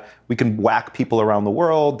that we can whack people around the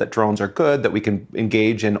world, that drones are good, that we can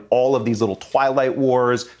engage in all of these little twilight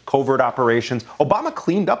wars, covert operations. Obama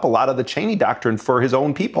cleaned up a lot of the Cheney doctrine for his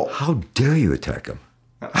own people. How dare you attack him?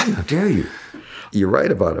 How dare you? You're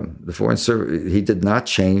right about him. The Foreign Service, he did not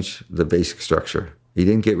change the basic structure. He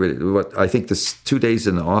didn't get rid of what I think this 2 days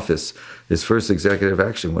in the office, his first executive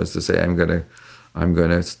action was to say, I'm going to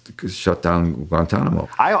shut down Guantanamo.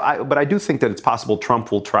 But I do think that it's possible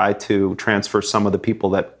Trump will try to transfer some of the people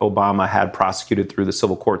that Obama had prosecuted through the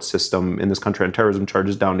civil court system in this country on terrorism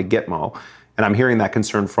charges down to Gitmo. And I'm hearing that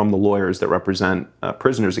concern from the lawyers that represent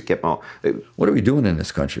prisoners at Gitmo. What are we doing in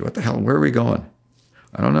this country? What the hell? Where are we going?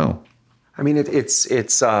 I don't know. I mean,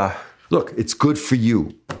 it's Look, it's good for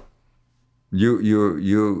you. You're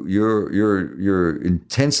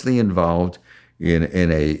intensely involved in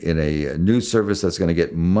a news service that's going to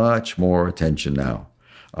get much more attention now.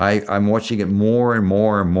 I'm watching it more and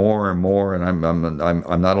more and more and more, and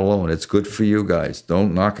I'm not alone. It's good for you guys.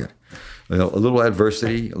 Don't knock it. A little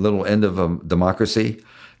adversity, a little end of democracy,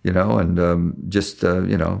 and just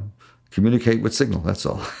communicate with Signal. That's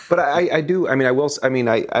all. But I do. I mean, I will. I mean,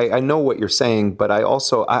 I know what you're saying, but I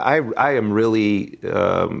also I am really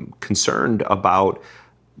concerned about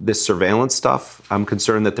this surveillance stuff. I'm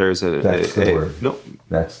concerned that there's That's the word. No,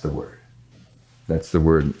 that's the word. That's the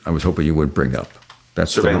word I was hoping you would bring up.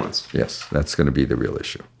 That's surveillance. Yes, that's going to be the real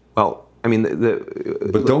issue. Well, I mean,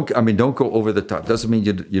 but don't go over the top. Doesn't mean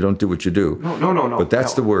you don't do what you do. No. But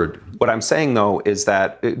that's the word. What I'm saying though is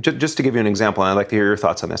that just to give you an example, and I'd like to hear your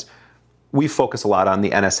thoughts on this. We focus a lot on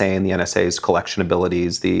the NSA and the NSA's collection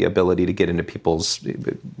abilities, the ability to get into people's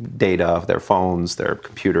data, their phones, their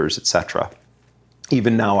computers, etc.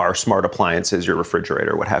 Even now, our smart appliances, your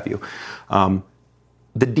refrigerator, what have you.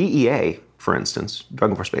 The DEA, for instance,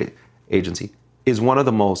 Drug Enforcement Agency, is one of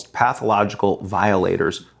the most pathological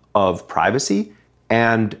violators of privacy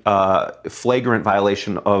and flagrant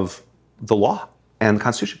violation of the law and the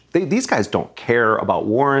Constitution. These guys don't care about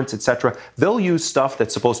warrants, etc. They'll use stuff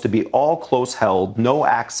that's supposed to be all close held, no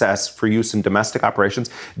access for use in domestic operations.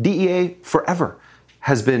 DEA forever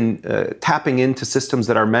has been tapping into systems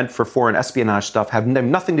that are meant for foreign espionage stuff, have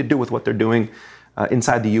nothing to do with what they're doing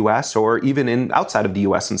inside the U.S. or even outside of the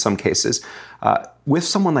U.S. in some cases. With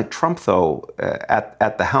someone like Trump, though,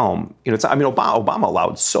 at the helm, Obama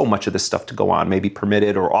allowed so much of this stuff to go on, maybe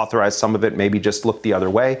permitted or authorized some of it, maybe just looked the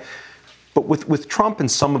other way. But with Trump and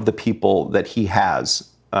some of the people that he has,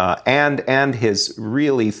 and his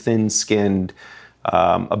really thin-skinned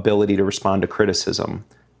ability to respond to criticism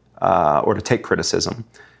or to take criticism,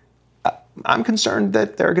 I'm concerned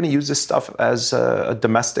that they're going to use this stuff as a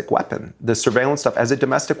domestic weapon, the surveillance stuff as a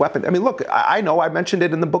domestic weapon. I mean, look, I know I mentioned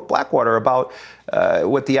it in the book Blackwater about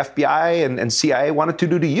what the FBI and CIA wanted to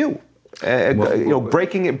do to you,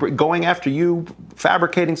 breaking it, going after you,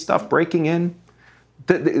 fabricating stuff, breaking in.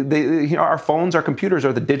 Our phones, our computers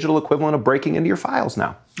are the digital equivalent of breaking into your files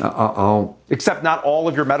now. Except not all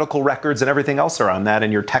of your medical records and everything else are on that,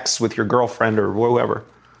 and your texts with your girlfriend or whoever.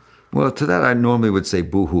 Well, to that I normally would say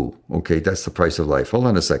boo-hoo. Okay, that's the price of life. Hold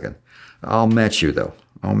on a second. I'll match you, though.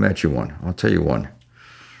 I'll match you one. I'll tell you one.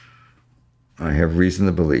 I have reason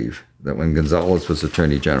to believe that when Gonzales was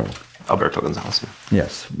Attorney General. Alberto Gonzales.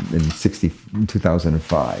 Yes, in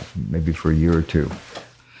 2005, maybe for a year or two.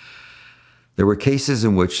 There were cases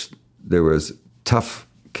in which there was tough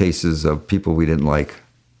cases of people we didn't like,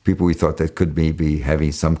 people we thought that could maybe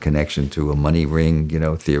having some connection to a money ring,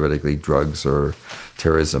 theoretically drugs or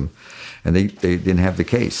terrorism, and they didn't have the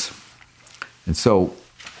case. And so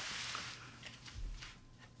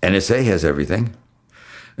NSA has everything.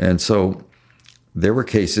 And so there were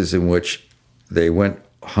cases in which they went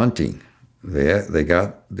hunting. They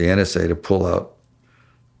got the NSA to pull out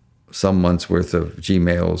some months worth of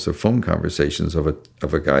Gmails or phone conversations of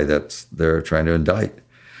a guy that they're trying to indict.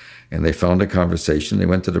 And they found a conversation. They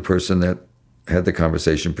went to the person that had the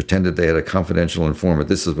conversation, pretended they had a confidential informant.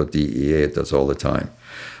 This is what DEA does all the time.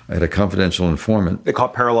 I had a confidential informant. They call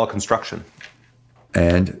it parallel construction.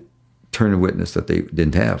 And turned a witness that they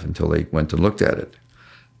didn't have until they went and looked at it.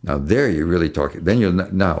 Now there you're really talking. Then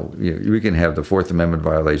we can have the Fourth Amendment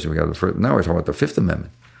violation. We got now we're talking about the Fifth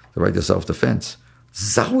Amendment, the right to self-defense.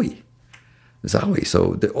 Zowie.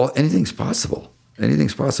 So anything's possible.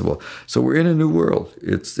 Anything's possible. So we're in a new world.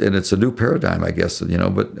 It's a new paradigm, I guess.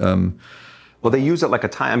 But well, they use it like a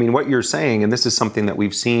time. I mean, what you're saying, and this is something that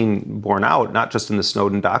we've seen borne out, not just in the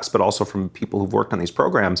Snowden docs, but also from people who've worked on these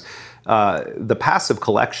programs. The passive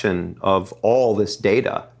collection of all this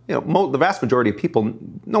data. The vast majority of people,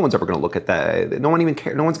 no one's ever going to look at that. No one even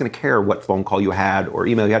care. No one's going to care what phone call you had or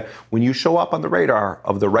email you had. When you show up on the radar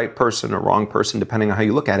of the right person or wrong person, depending on how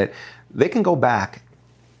you look at it, they can go back,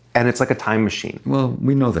 and it's like a time machine. Well,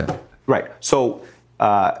 we know that. Right. So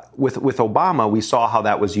with Obama, we saw how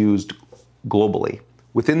that was used globally.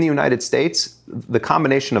 Within the United States, the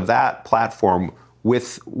combination of that platform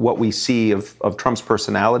with what we see of Trump's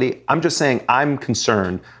personality, I'm just saying I'm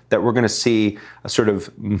concerned that we're going to see a sort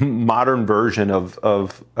of modern version of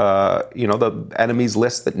the enemies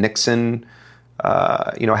list that Nixon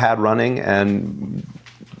had running and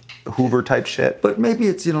Hoover type shit. But maybe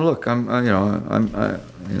it's look, I'm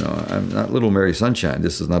I'm not Little Mary Sunshine.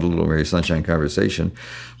 This is not a Little Mary Sunshine conversation.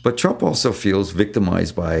 But Trump also feels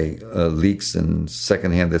victimized by leaks and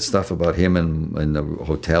secondhand that stuff about him and the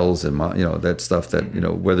hotels and that stuff that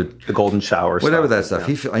whether the golden shower, whatever that stuff.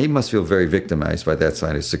 Yeah. He must feel very victimized by that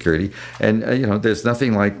side of security. And there's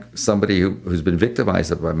nothing like somebody who's been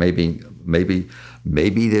victimized by maybe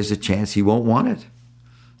there's a chance he won't want it.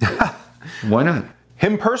 Why not?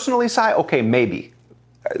 Him personally, Si? Okay, maybe.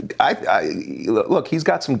 Look, he's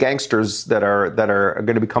got some gangsters that are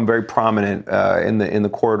going to become very prominent in the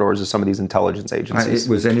corridors of some of these intelligence agencies.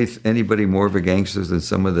 Was anybody more of a gangster than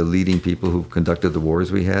some of the leading people who conducted the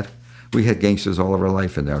wars we had? We had gangsters all of our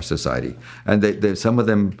life in our society, and some of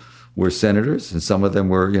them were senators, and some of them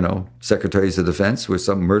were secretaries of defense. Were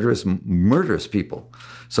some murderous people.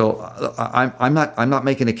 So I'm not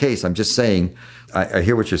making a case. I'm just saying. I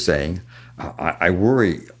hear what you're saying. I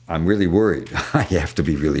worry. I'm really worried. I have to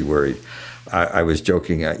be really worried. I was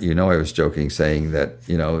joking. I was joking, saying that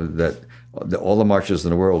that all the marchers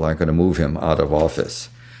in the world aren't going to move him out of office.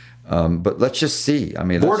 But let's just see. I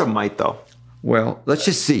mean, boredom might, though. Well, let's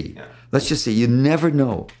just see. Yeah. Let's just see. You never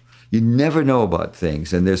know. You never know about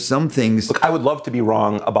things, and there's some things. Look, I would love to be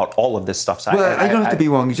wrong about all of this stuff. So well, I don't have to be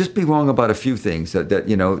wrong. You just be wrong about a few things.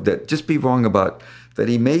 That just be wrong about that.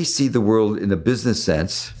 He may see the world in a business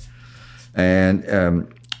sense, and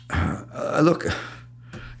look,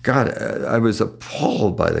 God, I was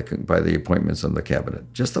appalled by the appointments on the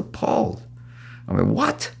cabinet. Just appalled. I mean,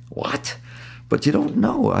 what? But you don't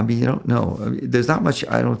know. I mean, you don't know. I mean, there's not much.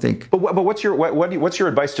 I don't think. But what's your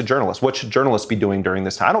advice to journalists? What should journalists be doing during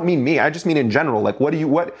this time? I don't mean me. I just mean in general. Like, what do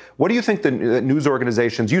you think the news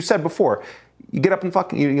organizations? You said before, you get up and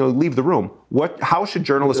fucking leave the room. How should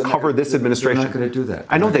journalists cover this administration? They're not going to do that.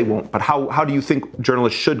 I know they won't. But how do you think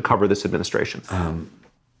journalists should cover this administration?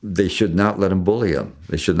 They should not let him bully him.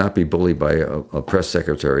 They should not be bullied by a press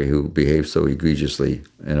secretary who behaves so egregiously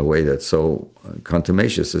in a way that's so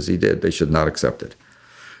contumacious as he did. They should not accept it.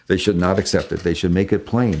 They should not accept it. They should make it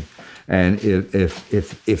plain. And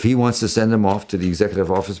if he wants to send him off to the executive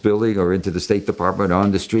office building or into the State Department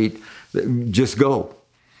on the street, just go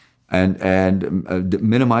and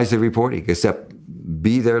minimize the reporting, except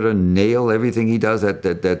be there to nail everything he does that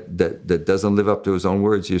doesn't live up to his own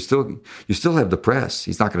words. You still have the press.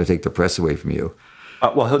 He's not going to take the press away from you.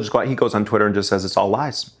 Well, he'll just go out. He goes on Twitter and just says it's all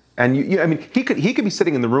lies. And I mean, he could be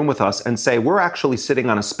sitting in the room with us and say we're actually sitting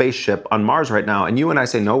on a spaceship on Mars right now, and you and I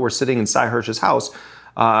say no, we're sitting in Sy Hersh's house,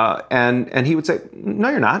 and he would say no,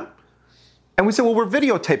 you're not. And we say, well, we're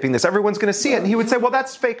videotaping this. Everyone's going to see it. And he would say, well,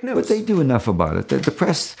 that's fake news. But they do enough about it. The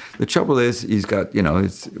press, the trouble is, we've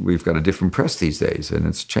got a different press these days, and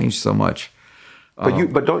it's changed so much.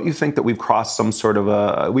 But don't you think that we've crossed some sort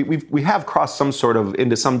of we have crossed some sort of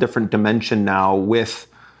into some different dimension now with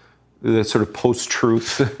the sort of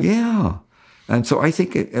post-truth? Yeah. And so I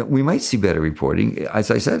think we might see better reporting. As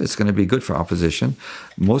I said, it's going to be good for opposition.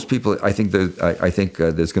 Most people, I think there's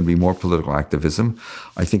going to be more political activism.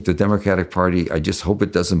 I think the Democratic Party, I just hope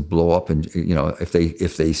it doesn't blow up. And if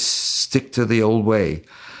they stick to the old way,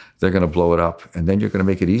 they're going to blow it up, and then you're going to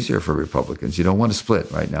make it easier for Republicans. You don't want to split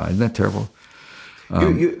right now. Isn't that terrible?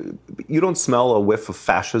 You don't smell a whiff of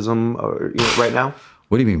fascism right now?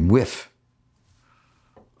 What do you mean whiff?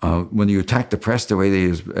 When you attack the press the way they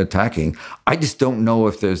are attacking, I just don't know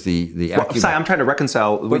if there's the Well, Sy, I'm trying to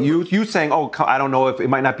reconcile you saying, oh, I don't know if it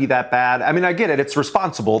might not be that bad. I mean, I get it. It's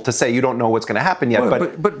responsible to say you don't know what's going to happen yet.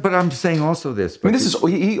 But I'm saying also this. I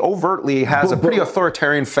mean, he overtly has a pretty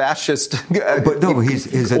authoritarian fascist. But no,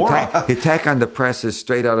 his attack on the press is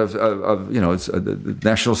straight out of it's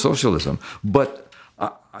National Socialism. But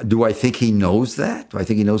do I think he knows that? Do I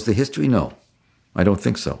think he knows the history? No, I don't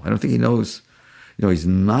think so. I don't think he knows. He's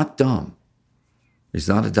not dumb. He's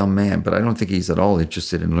not a dumb man, but I don't think he's at all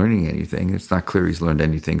interested in learning anything. It's not clear he's learned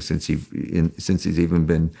anything since he's even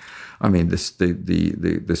been. I mean, the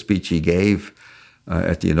speech he gave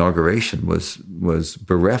at the inauguration was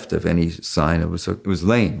bereft of any sign. It was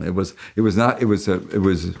lame. It was not. It was.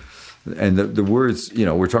 And the words,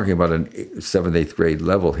 we're talking about a 7th, 8th grade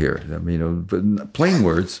level here. I mean, but plain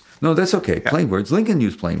words. No, that's okay. Plain words. Lincoln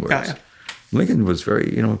used plain words. Yeah. Lincoln was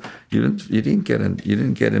very, you didn't get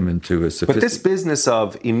him into a sophisticated. But this business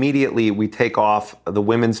of immediately we take off the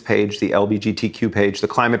women's page, the LGBTQ page, the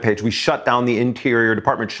climate page, we shut down the Interior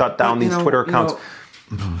Department, shut down these Twitter accounts.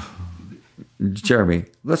 Jeremy,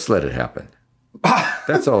 let's let it happen.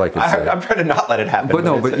 That's all I can say. I'm trying to not let it happen.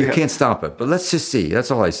 But you can't stop it. But let's just see. That's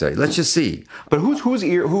all I say. Let's just see. But whose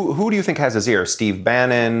ear? Who do you think has his ear? Steve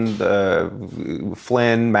Bannon,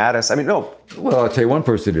 Flynn, Mattis? I mean, no. Well, I'll tell you one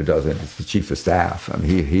person who doesn't. It's the chief of staff. I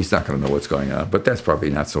mean, he's not going to know what's going on. But that's probably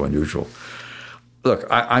not so unusual. look,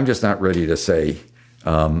 I'm just not ready to say.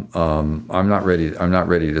 I'm not ready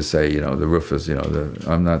to say. The roof is.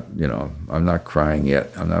 I'm not crying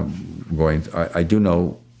yet. I'm not going. I do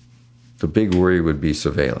know. The big worry would be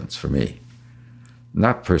surveillance for me.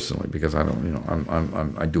 Not personally, because I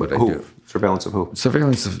don't. I do what I do. Surveillance of who?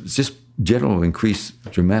 Surveillance of just general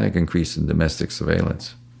dramatic increase in domestic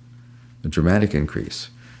surveillance, a dramatic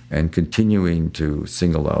increase, and continuing to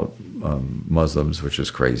single out Muslims, which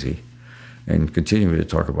is crazy, and continuing to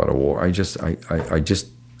talk about a war. I just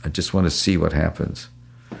want to see what happens.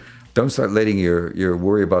 Don't start letting your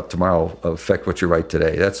worry about tomorrow affect what you write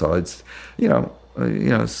today. That's all. It's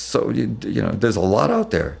So there's a lot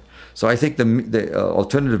out there. So I think the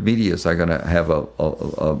alternative medias are going to have a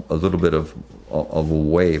little bit of a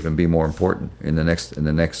wave and be more important in the next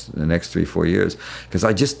 3-4 years, because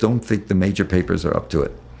I just don't think the major papers are up to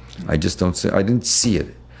it. I just don't see. I didn't see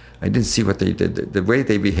it. I didn't see what they did. The way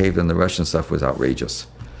they behaved on the Russian stuff was outrageous.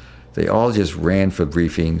 They all just ran for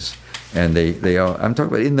briefings, and they all. I'm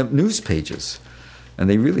talking about in the news pages, and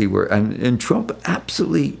they really were. And Trump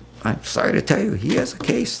absolutely. I'm sorry to tell you, he has a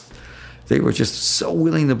case. They were just so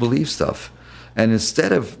willing to believe stuff. And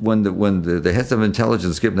instead of when the heads of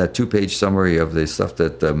intelligence give them that 2-page summary of the stuff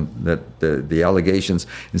that the allegations,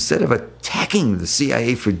 instead of attacking the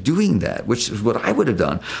CIA for doing that, which is what I would have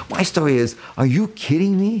done, my story is, are you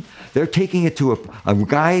kidding me? They're taking it to a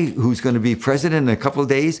guy who's going to be president in a couple of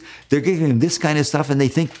days. They're giving him this kind of stuff, and they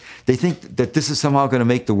think that this is somehow going to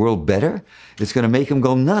make the world better. It's going to make him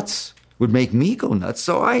go nuts. Would make me go nuts.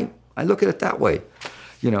 So I look at it that way.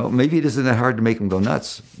 Maybe it isn't that hard to make them go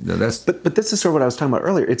nuts. But this is sort of what I was talking about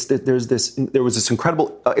earlier. It's that there was this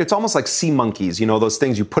incredible. It's almost like sea monkeys. Those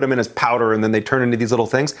things you put them in as powder and then they turn into these little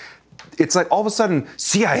things. It's like all of a sudden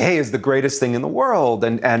CIA is the greatest thing in the world,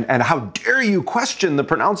 and how dare you question the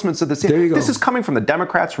pronouncements of the CIA? This is coming from the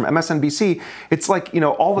Democrats, from MSNBC. It's like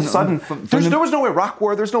all of a sudden there was no Iraq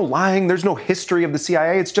War. There's no lying. There's no history of the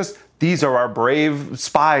CIA. It's just. These are our brave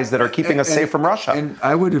spies that are keeping us safe from Russia. And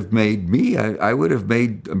I would have made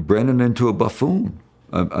Brennan into a buffoon,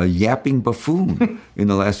 a yapping buffoon in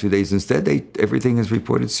the last few days. Instead, everything is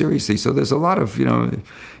reported seriously. So there's a lot of,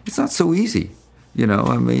 it's not so easy. You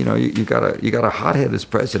got a hothead as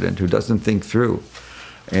president who doesn't think through.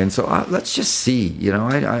 And so let's just see.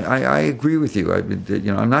 I agree with you.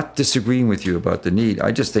 I'm not disagreeing with you about the need.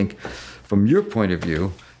 I just think, from your point of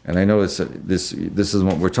view. And I know this is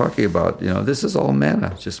what we're talking about. This is all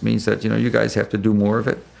manna. It just means that, you guys have to do more of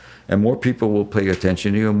it. And more people will pay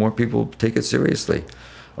attention to you, and more people will take it seriously.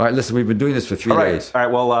 All right, listen, we've been doing this for 3 days. All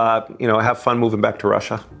right, well, have fun moving back to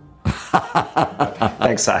Russia.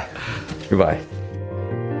 Thanks, Cy. Goodbye.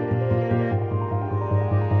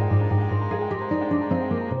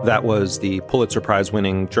 That was the Pulitzer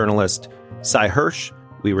Prize-winning journalist Cy Hirsch.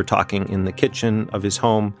 We were talking in the kitchen of his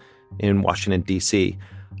home in Washington, D.C.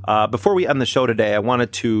 Before we end the show today, I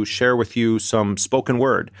wanted to share with you some spoken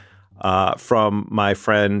word from my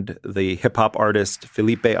friend, the hip-hop artist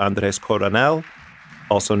Felipe Andres Coronel,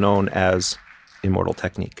 also known as Immortal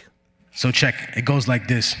Technique. So check. It goes like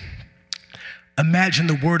this. Imagine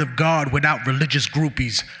the word of God without religious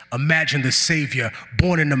groupies. Imagine the Savior,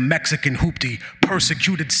 born in a Mexican hoopty,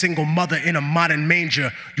 persecuted single mother in a modern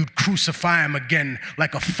manger. You'd crucify him again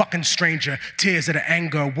like a fucking stranger. Tears of the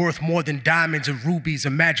anger worth more than diamonds and rubies.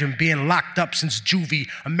 Imagine being locked up since juvie.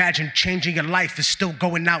 Imagine changing your life is still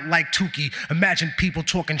going out like Tukey. Imagine people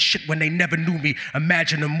talking shit when they never knew me.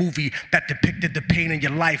 Imagine a movie that depicted the pain in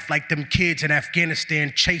your life like them kids in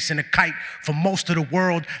Afghanistan chasing a kite. For most of the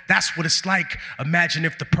world, that's what it's like. Imagine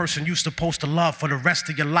if the person you're supposed to love for the rest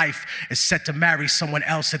of your life is set to marry someone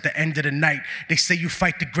else at the end of the night. They say you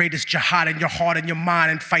fight the greatest jihad in your heart and your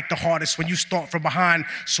mind, and fight the hardest when you start from behind.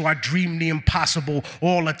 So I dream the impossible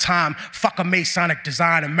all the time. Fuck a Masonic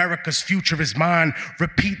design, America's future is mine.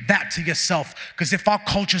 Repeat that to yourself, because if our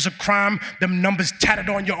culture's a crime, them numbers tatted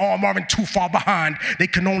on your arm aren't too far behind. They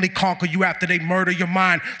can only conquer you after they murder your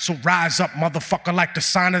mind. So rise up, motherfucker, like the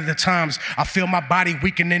sign of the times. I feel my body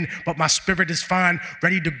weakening, but my spirit is fine,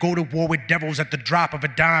 ready to go to war with devils at the drop of a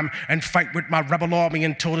dime, and fight with my rebel army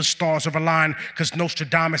until the stars are aligned. Cause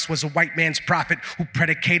Nostradamus was a white man's prophet who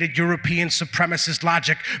predicated European supremacist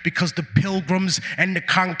logic, because the pilgrims and the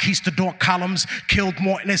conquistador columns killed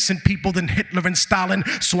more innocent people than Hitler and Stalin.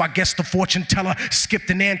 So I guess the fortune teller skipped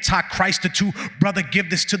an antichrist or two. Brother, give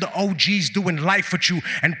this to the OGs doing life with you,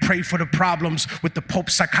 and pray for the problems with the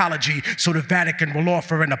Pope's psychology, so the Vatican will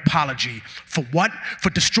offer an apology. For what? For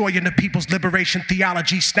destroying the people's liberation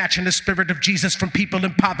theology, snatching the spirit of Jesus from people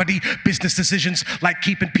in poverty, business decisions like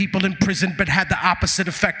keeping people in prison but had the opposite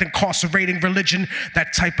effect, incarcerating religion.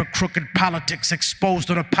 That type of crooked politics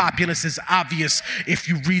exposed on the populace is obvious if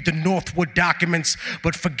you read the Northwood documents,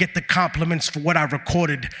 but forget the compliments for what I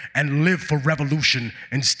recorded and live for revolution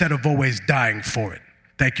instead of always dying for it.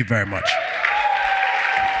 Thank you very much.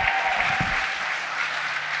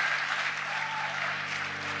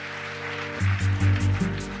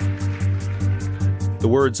 The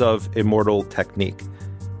words of Immortal Technique.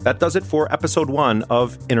 That does it for episode 1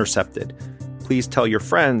 of Intercepted. Please tell your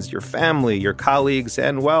friends, your family, your colleagues,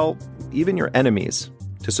 and, well, even your enemies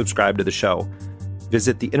to subscribe to the show.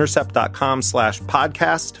 Visit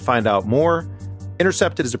theintercept.com/podcast to find out more.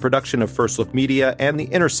 Intercepted is a production of First Look Media and The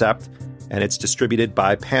Intercept, and it's distributed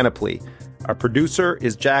by Panoply. Our producer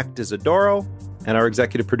is Jack Disidoro, and our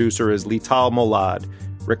executive producer is Lital Molad.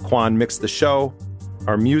 Rick Kwan mixed the show.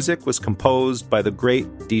 Our music was composed by the great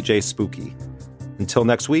DJ Spooky. Until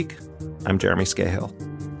next week, I'm Jeremy Scahill.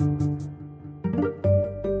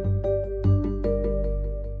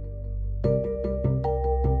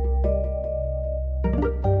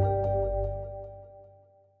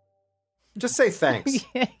 Just say thanks.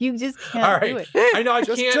 Yeah, you just can't do it. I know I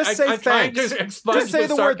can't. Just say I'm thanks. trying to expunge just say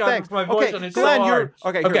the word thanks. My voice, okay, and it's Glenn, so hard.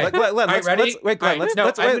 Okay, okay. Glenn, let's ready? Wait, Glenn. Right.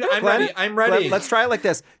 Let's I'm Glenn, ready. I'm ready. Let's try it like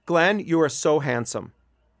this. Glenn, you are so handsome.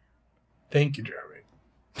 Thank you, Jeremy.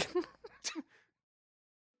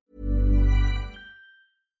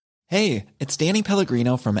 Hey, it's Danny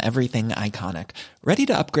Pellegrino from Everything Iconic. Ready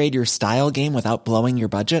to upgrade your style game without blowing your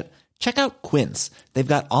budget? Check out Quince. They've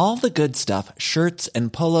got all the good stuff, shirts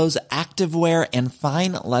and polos, activewear, and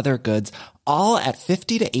fine leather goods, all at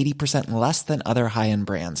 50 to 80% less than other high-end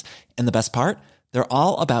brands. And the best part? They're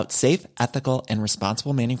all about safe, ethical, and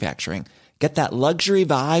responsible manufacturing. Get that luxury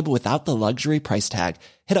vibe without the luxury price tag.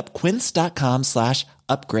 Hit up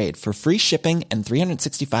quince.com/upgrade for free shipping and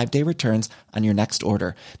 365-day returns on your next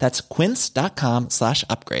order. That's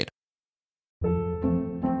quince.com/upgrade.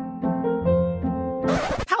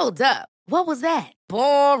 Hold up. What was that?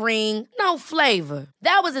 Boring. No flavor.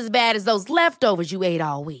 That was as bad as those leftovers you ate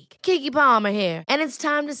all week. Keke Palmer here. And it's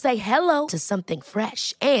time to say hello to something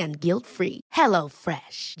fresh and guilt-free. Hello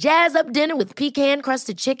Fresh. Jazz up dinner with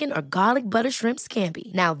pecan-crusted chicken or garlic butter shrimp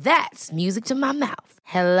scampi. Now that's music to my mouth.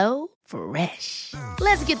 Hello Fresh.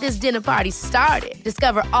 Let's get this dinner party started.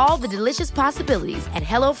 Discover all the delicious possibilities at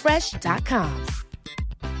HelloFresh.com.